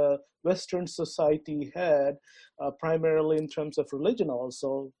that Western society had, primarily in terms of religion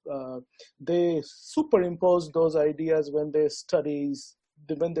also, they superimposed those ideas when they studied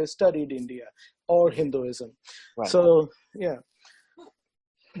India or Hinduism. Right. So, yeah.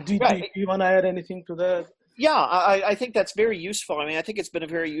 Do you want to add anything to that? Yeah, I think that's very useful. I mean, I think it's been a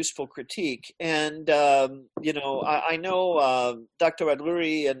very useful critique. And, I know Dr.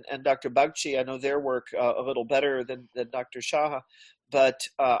 Adluri and Dr. Bagchi, I know their work a little better than Dr. Shah, but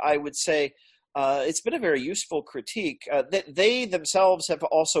I would say it's been a very useful critique. They themselves have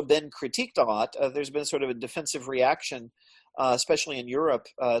also been critiqued a lot. There's been sort of a defensive reaction, especially in Europe,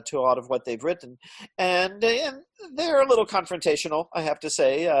 to a lot of what they've written. And they're a little confrontational, I have to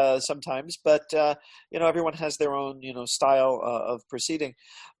say, sometimes. But, everyone has their own, style of proceeding.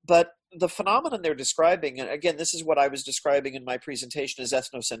 But the phenomenon they're describing, and again, this is what I was describing in my presentation as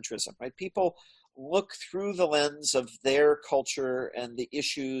ethnocentrism, right? People look through the lens of their culture and the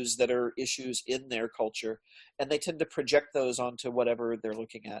issues that are issues in their culture, and they tend to project those onto whatever they're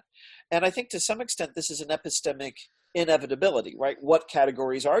looking at. And I think to some extent, this is an epistemic inevitability, right? What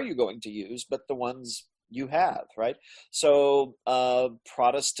categories are you going to use but the ones you have, right? So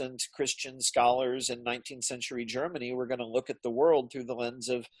Protestant Christian scholars in 19th century Germany were going to look at the world through the lens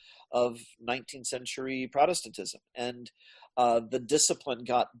of 19th century Protestantism. And the discipline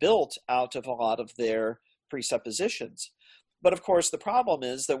got built out of a lot of their presuppositions. But of course, the problem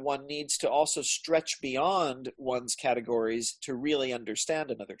is that one needs to also stretch beyond one's categories to really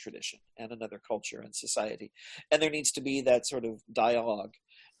understand another tradition and another culture and society. And there needs to be that sort of dialogue.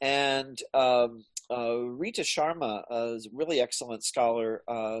 And Rita Sharma, a really excellent scholar,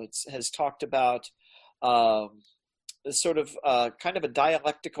 has talked about sort of kind of a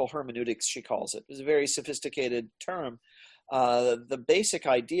dialectical hermeneutics, she calls it. It's a very sophisticated term. The basic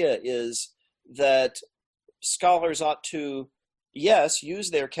idea is that scholars ought to, yes, use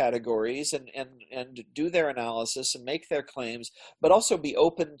their categories and do their analysis and make their claims, but also be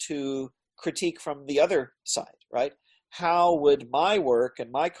open to critique from the other side, right? How would my work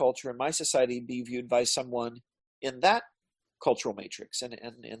and my culture and my society be viewed by someone in that cultural matrix and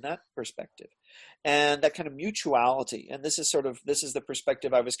in that perspective? And that kind of mutuality. And this is the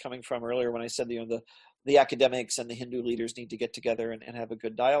perspective I was coming from earlier when I said, the academics and the Hindu leaders need to get together and have a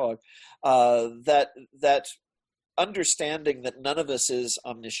good dialogue. That understanding that none of us is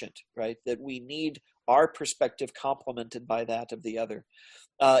omniscient, right? That we need our perspective complemented by that of the other.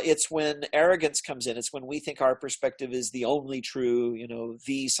 It's when arrogance comes in. It's when we think our perspective is the only true,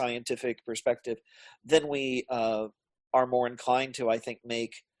 the scientific perspective. Then we are more inclined to, I think,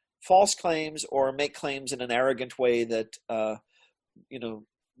 make false claims or make claims in an arrogant way that,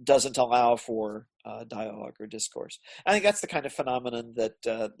 doesn't allow for dialogue or discourse. I think that's the kind of phenomenon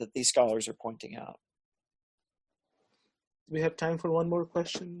that these scholars are pointing out. We have time for one more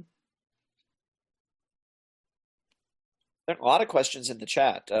question. There are a lot of questions in the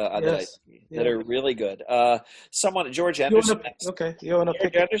chat Yes. that Yeah. are really good. Someone, George You Anderson. wanna pick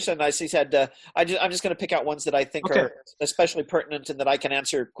George it? Anderson, I see, said, I'm just going to pick out ones that I think Okay. are especially pertinent and that I can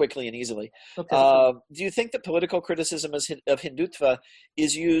answer quickly and easily. Okay. Do you think that political criticism of Hindutva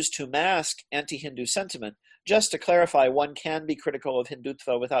is used to mask anti-Hindu sentiment? Just to clarify, one can be critical of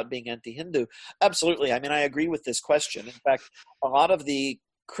Hindutva without being anti-Hindu. Absolutely. I mean, I agree with this question. In fact, a lot of the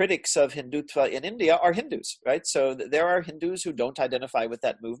critics of Hindutva in India are Hindus, right? So there are Hindus who don't identify with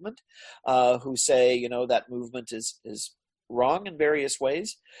that movement, who say, that movement is wrong in various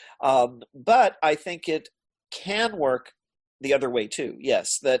ways. But I think it can work the other way too.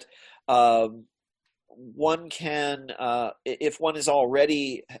 Yes, that one can, if one is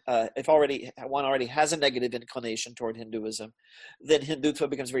already, one already has a negative inclination toward Hinduism, then Hindutva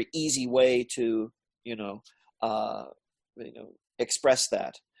becomes a very easy way to, express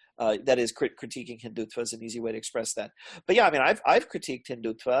that. That is, critiquing Hindutva is an easy way to express that. But yeah, I mean, I've critiqued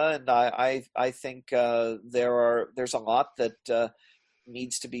Hindutva, and I think there's a lot that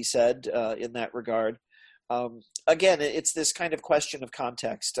needs to be said in that regard. Again, it's this kind of question of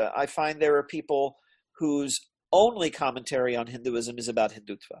context. I find there are people whose only commentary on Hinduism is about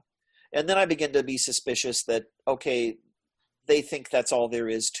Hindutva, and then I begin to be suspicious that, okay, they think that's all there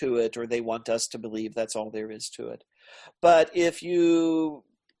is to it, or they want us to believe that's all there is to it. But if you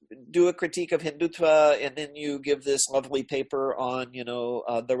do a critique of Hindutva and then you give this lovely paper on,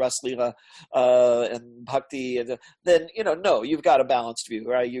 the Raslila and Bhakti, and then, no, you've got a balanced view,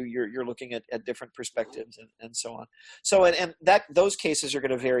 right? You're looking at different perspectives and so on. So, and that those cases are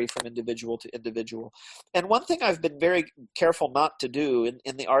going to vary from individual to individual. And one thing I've been very careful not to do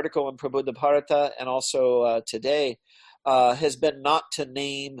in the article in Prabodha Bharata and also today, has been not to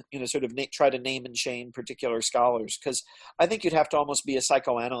name, try to name and shame particular scholars, because I think you'd have to almost be a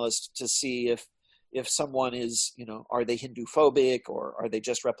psychoanalyst to see if someone is, are they Hindu phobic or are they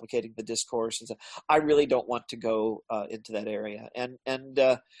just replicating the discourse? And so I really don't want to go into that area,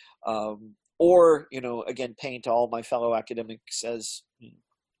 or again, paint all my fellow academics as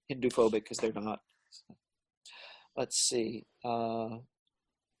Hindu phobic, because they're not. So, let's see.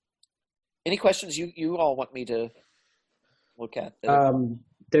 Any questions you all want me to look at?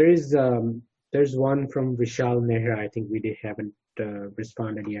 There's one from Vishal Nehra. I think we haven't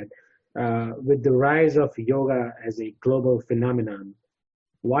responded yet. With the rise of yoga as a global phenomenon,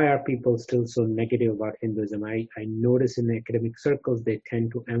 why are people still so negative about Hinduism? I notice in academic circles they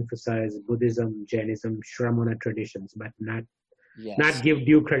tend to emphasize Buddhism, Jainism, Shramana traditions, but not give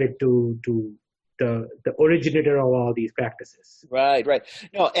due credit to the originator of all these practices. Right.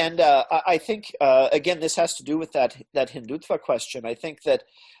 No, and I think again, this has to do with that Hindutva question. I think that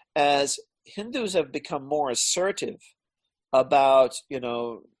as Hindus have become more assertive about,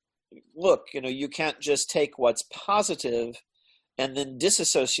 look, you can't just take what's positive and then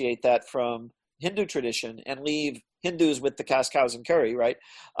disassociate that from Hindu tradition and leave Hindus with the cows and curry, right?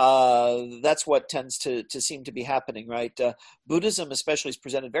 That's what tends to seem to be happening, right? Buddhism especially is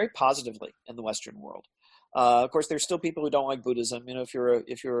presented very positively in the Western world. Of course, there's still people who don't like Buddhism. If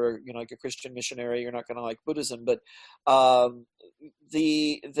you're like a Christian missionary, you're not going to like Buddhism. But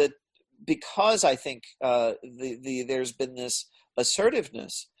because I think there's been this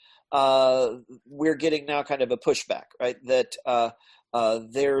assertiveness, we're getting now kind of a pushback, right? That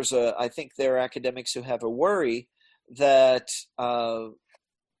I think there are academics who have a worry that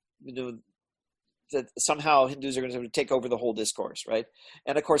that somehow Hindus are going to take over the whole discourse, right?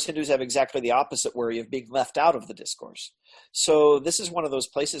 And of course, Hindus have exactly the opposite worry of being left out of the discourse. So this is one of those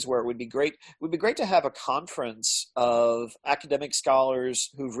places where it would be great to have a conference of academic scholars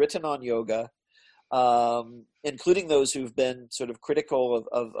who've written on yoga, including those who've been sort of critical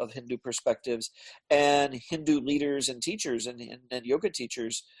of Hindu perspectives, and Hindu leaders and teachers and yoga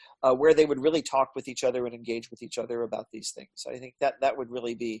teachers, where they would really talk with each other and engage with each other about these things. I think that would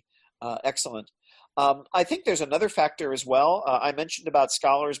really be excellent. I think there's another factor as well. I mentioned about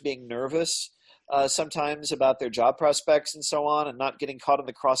scholars being nervous sometimes about their job prospects and so on, and not getting caught in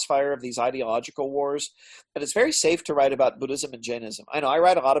the crossfire of these ideological wars. And it's very safe to write about Buddhism and Jainism. I know I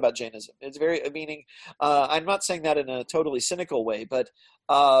write a lot about Jainism. It's I'm not saying that in a totally cynical way, but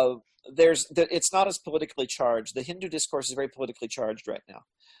it's not as politically charged. The Hindu discourse is very politically charged right now.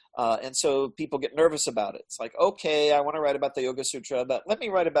 And so people get nervous about it. It's like, okay, I want to write about the Yoga Sutra, but let me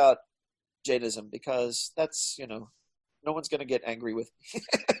write about Jainism, because that's, no one's going to get angry with me.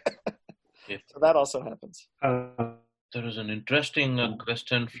 Yeah. So that also happens. There is an interesting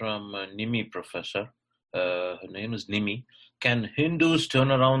question from Nimi professor. Her name is Nimi. Can Hindus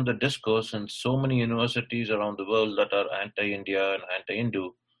turn around the discourse in so many universities around the world that are anti-India and anti-Hindu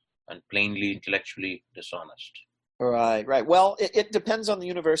and plainly intellectually dishonest? Right, right. Well, it depends on the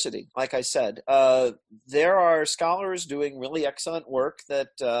university. Like I said, there are scholars doing really excellent work that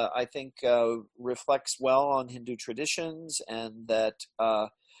I think reflects well on Hindu traditions and that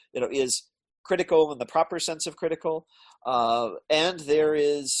is critical in the proper sense of critical. And there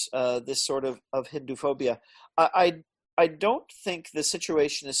is this sort of Hinduphobia. I don't think the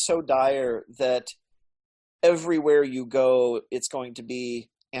situation is so dire that everywhere you go, it's going to be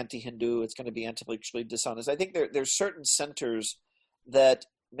anti-Hindu, it's going to be intellectually dishonest. I think there's certain centers that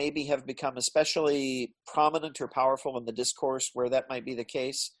maybe have become especially prominent or powerful in the discourse where that might be the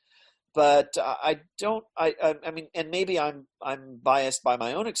case. But I mean, and maybe I'm biased by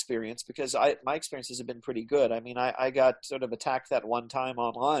my own experience because my experiences have been pretty good. I mean, I got sort of attacked that one time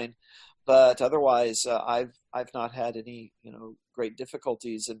online, but otherwise I've not had any great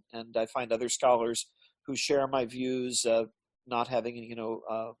difficulties, and I find other scholars who share my views not having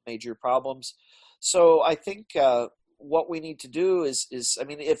major problems. So I think what we need to do is I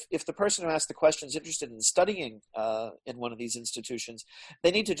mean, if the person who asked the question is interested in studying in one of these institutions,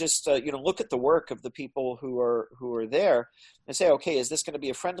 they need to just look at the work of the people who are there and say, okay, is this going to be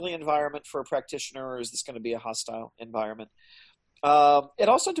a friendly environment for a practitioner, or is this going to be a hostile environment? It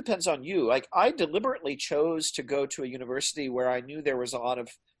also depends on you. Like, I deliberately chose to go to a university where I knew there was a lot of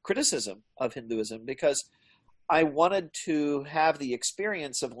criticism of Hinduism because I wanted to have the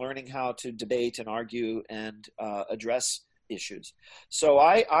experience of learning how to debate and argue and address issues. So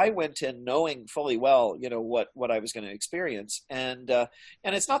I went in knowing fully well, what I was going to experience, and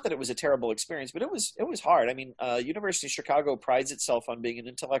it's not that it was a terrible experience, but it was hard. I mean, University of Chicago prides itself on being an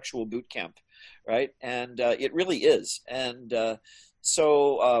intellectual boot camp, right? And it really is. And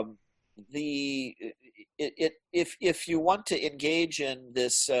if you want to engage in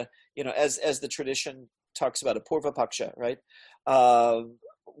this, as the tradition talks about a purva paksha, right?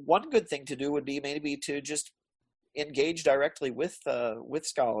 One good thing to do would be maybe to just engage directly with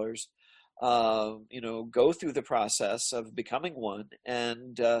scholars, go through the process of becoming one,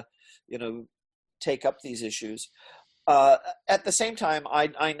 and take up these issues. At the same time,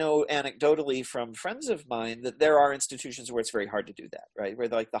 I know anecdotally from friends of mine that there are institutions where it's very hard to do that, right? Where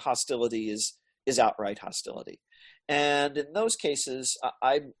like the hostility is outright hostility, and in those cases,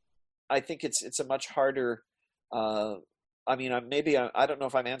 I think it's a much harder. I mean, I don't know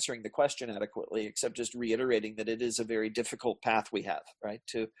if I'm answering the question adequately, except just reiterating that it is a very difficult path we have, right,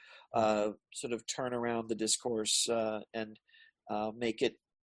 to sort of turn around the discourse and make it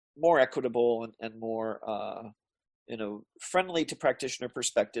more equitable and more, friendly to practitioner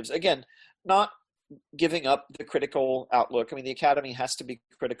perspectives. Again, not giving up the critical outlook. I mean, the academy has to be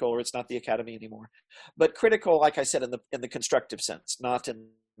critical, or it's not the academy anymore. But critical, like I said, in the constructive sense, not in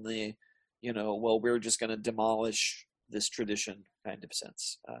the well, we're just going to demolish this tradition kind of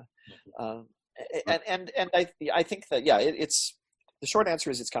sense. And I think that it's the short answer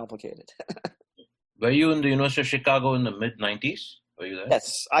is it's complicated. Were you in the University of Chicago in the mid-90s? Were you there?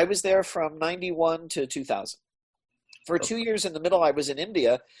 Yes, I was there from 91 to 2000. For 2 years in the middle, I was in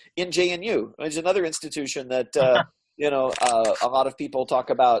India in JNU. It's another institution that a lot of people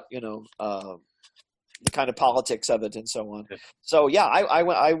talk about. The kind of politics of it and so on. So yeah,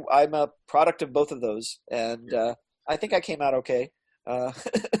 I'm a product of both of those, and I think I came out okay. I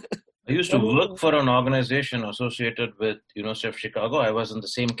used to work for an organization associated with University of Chicago. I was in the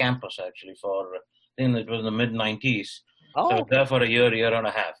same campus actually I think it was in the mid-90s. Oh, so I was there for a year and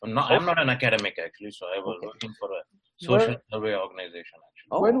a half. I'm not an academic actually, so I was working for a social survey organization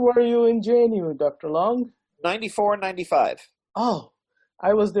actually. When were you in JNU, Dr. Long? 94, 95. Oh,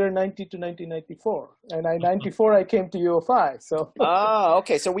 I was there 90 to 1994, and 94 I came to UFI. So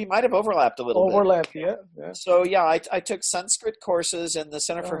okay, so we might have overlapped a little bit. Yeah. So yeah, I took Sanskrit courses in the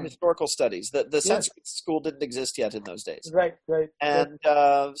Center for Historical Studies. The Sanskrit school didn't exist yet in those days. Right. And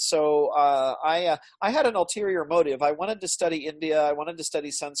so I had an ulterior motive. I wanted to study India. I wanted to study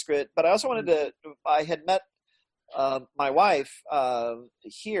Sanskrit, but I also wanted to. I had met my wife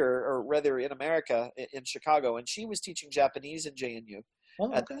here, or rather in America, in Chicago, and she was teaching Japanese in JNU.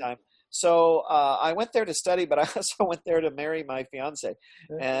 At the time. So I went there to study, but I also went there to marry my fiance.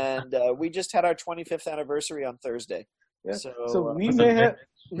 And we just had our 25th anniversary on Thursday. Yeah. So we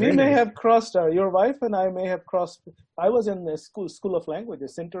may have crossed, your wife and I may have crossed. I was in the School of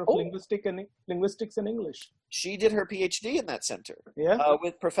Languages, Center of Linguistics and English. She did her PhD in that center. Yeah.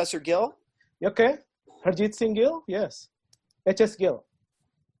 With Professor Gill. Okay. Harjit Singh Gill? Yes. H.S. Gill.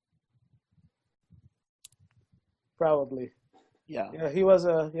 Probably. Yeah, he was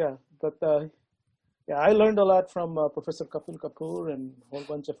I learned a lot from Professor Kapil Kapoor and a whole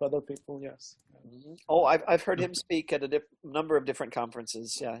bunch of other people. Yes. Mm-hmm. Oh, I've heard him speak at a number of different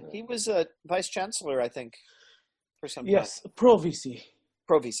conferences. Yeah, he was a vice chancellor, I think. for some Yes, time. Pro-VC.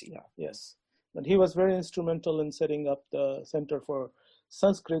 Pro-VC, yeah. Yes. And he was very instrumental in setting up the Center for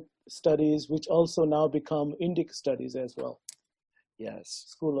Sanskrit Studies, which also now become Indic Studies as well. Yes.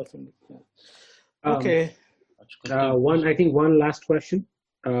 School of Indic. Yeah. Okay. I think one last question,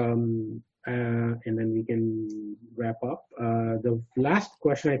 and then we can wrap up. The last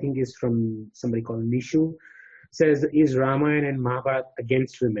question I think is from somebody called Nishu. Says, is Ramayana and Mahabharata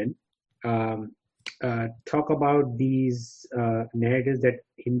against women? Talk about these narratives that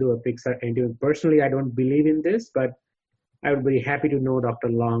Hindu epics are anti-women. Personally, I don't believe in this, but I would be happy to know Dr.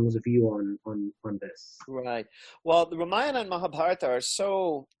 Long's view on this. Right. Well, the Ramayana and Mahabharata are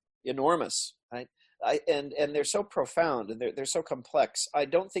so enormous, right? And they're so profound, and they're so complex. I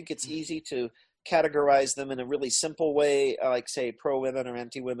don't think it's easy to categorize them in a really simple way, like say pro-women or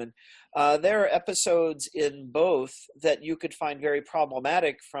anti-women. There are episodes in both that you could find very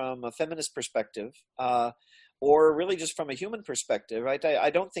problematic from a feminist perspective, or really just from a human perspective, right?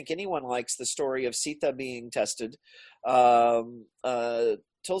 I don't think anyone likes the story of Sita being tested.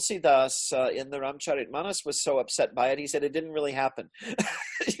 Tulsidas in the Ramcharitmanas was so upset by it, he said it didn't really happen.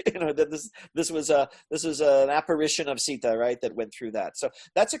 That this was an apparition of Sita, right, that went through that. So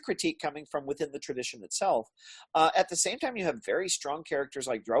that's a critique coming from within the tradition itself. At the same time, you have very strong characters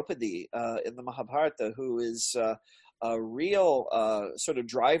like Draupadi in the Mahabharata, who is a real sort of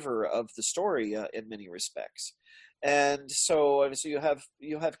driver of the story in many respects. And so you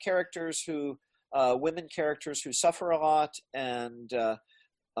have characters who women characters who suffer a lot, and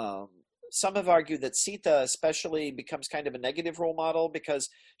some have argued that Sita especially becomes kind of a negative role model because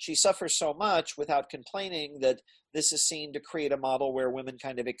she suffers so much without complaining, that this is seen to create a model where women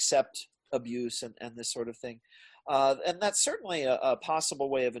kind of accept abuse and this sort of thing. And that's certainly a possible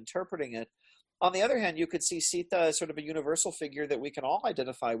way of interpreting it. On the other hand, you could see Sita as sort of a universal figure that we can all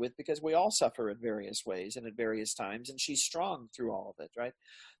identify with, because we all suffer in various ways and at various times, and she's strong through all of it, right?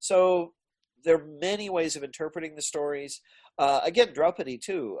 So there are many ways of interpreting the stories. Again, Draupadi,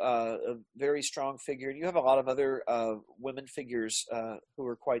 too, a very strong figure. And you have a lot of other women figures who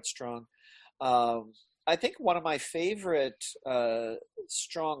are quite strong. I think one of my favorite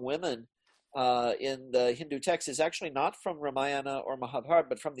strong women in the Hindu text is actually not from Ramayana or Mahabharata,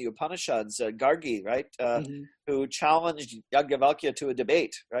 but from the Upanishads, Gargi, right, who challenged Yajnavalkya to a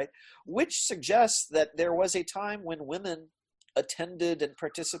debate, right, which suggests that there was a time when women attended and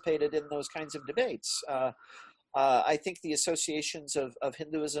participated in those kinds of debates. I think the associations of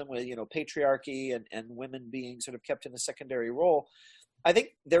Hinduism with, patriarchy and women being sort of kept in a secondary role, I think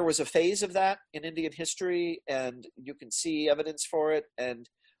there was a phase of that in Indian history, and you can see evidence for it, and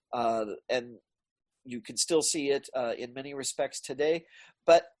you can still see it in many respects today,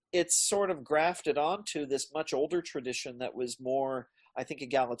 but it's sort of grafted onto this much older tradition that was more, I think,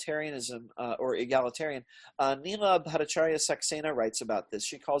 egalitarianism or egalitarian. Neela Bhattacharya Saxena writes about this.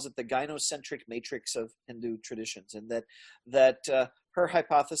 She calls it the gynocentric matrix of Hindu traditions, and that her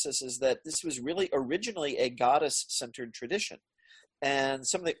hypothesis is that this was really originally a goddess-centered tradition. And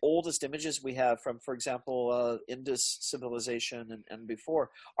some of the oldest images we have from, for example, Indus civilization and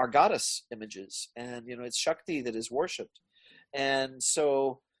before are goddess images. And, it's Shakti that is worshipped. And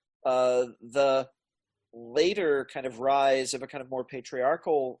so the later kind of rise of a kind of more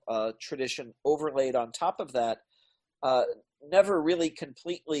patriarchal tradition overlaid on top of that never really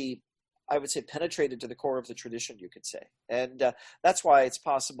completely, I would say, penetrated to the core of the tradition, you could say. And that's why it's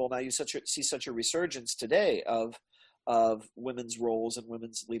possible now you see such a resurgence today of women's roles and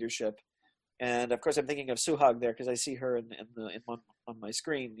women's leadership. And of course, I'm thinking of Suhag there because I see her on my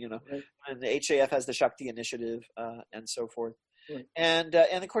screen, Right. And the HAF has the Shakti Initiative and so forth. Right. And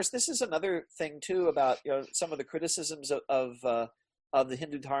of course, this is another thing too about some of the criticisms of the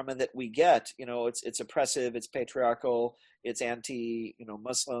Hindu Dharma that we get. It's oppressive, it's patriarchal, it's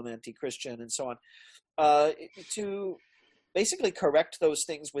anti-Muslim, anti-Christian, and so on. To basically correct those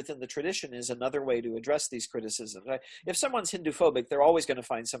things within the tradition is another way to address these criticisms. Right? If someone's Hindu-phobic, they're always going to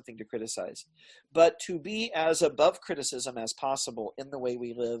find something to criticize. But to be as above criticism as possible in the way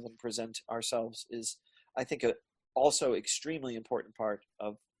we live and present ourselves is, I think, also extremely important part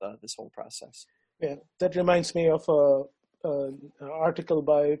of this whole process. Yeah, that reminds me of an article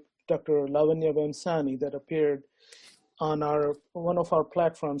by Dr. Lavanya Bensani that appeared on one of our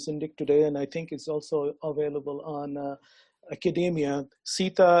platforms, Indic Today, and I think it's also available on Academia,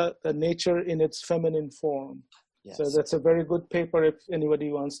 Sita, the nature in its feminine form. Yes. So that's a very good paper if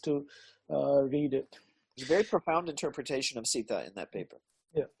anybody wants to read it. There's a very profound interpretation of Sita in that paper.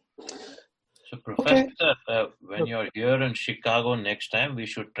 Yeah. So, Professor, when you're here in Chicago next time, we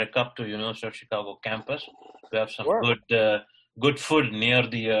should trek up to University of Chicago campus to have some Sure. good food near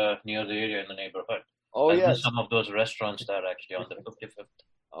the area in the neighborhood. Oh, I've been yes. some of those restaurants there actually on the 55th.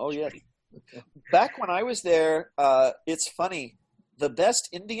 Oh, yes. Street. Back when I was there, it's funny. The best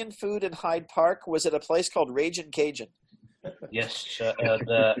Indian food in Hyde Park was at a place called Ragin' Cajun. Yes,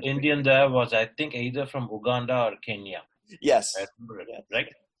 the Indian there was, I think, either from Uganda or Kenya. Yes. I remember it, Yes. right?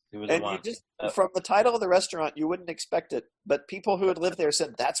 He was the And you one. just, from the title of the restaurant, you wouldn't expect it. But people who had lived there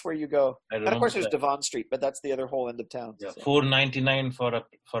said that's where you go. I And of course, there's remember Devon Street, but that's the other whole end of town. Yeah, So. $4.99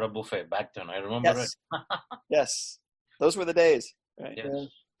 for a buffet back then. I remember Yes. Yes. Those were the days. Right? it. Yeah. Yes.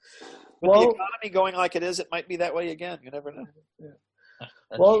 With Well, the economy going like it is, it might be that way again. You never know.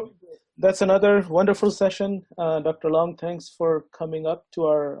 That's well, that's another wonderful session. Dr. Long, thanks for coming up to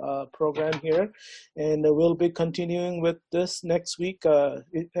our program here. And we'll be continuing with this next week.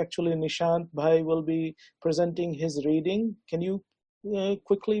 Actually, Nishant Bhai will be presenting his reading. Can you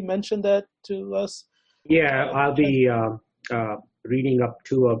quickly mention that to us? Yeah, I'll be reading up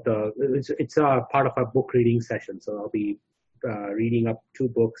two of the. It's a part of a book reading session, so I'll be reading up two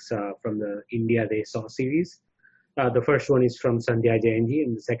books from the India They Saw series. The first one is from Sandhya Jainji,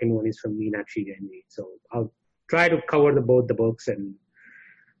 and the second one is from Meenakshi Jainji. So I'll try to cover both the books and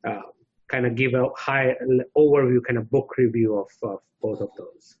kind of give a high overview, kind of book review of both of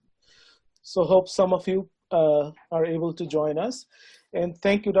those. So hope some of you are able to join us. And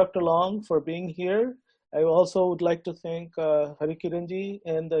thank you, Dr. Long, for being here. I also would like to thank Harikiranji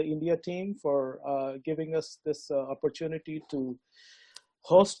and the India team for giving us this opportunity to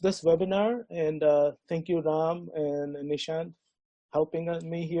host this webinar. And thank you, Ram and Nishant, helping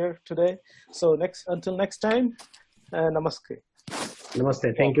me here today. So until next time, namaste.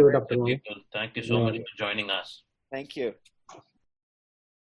 Namaste. Thank you, Dr. Long. Thank you so much for joining us. Thank you.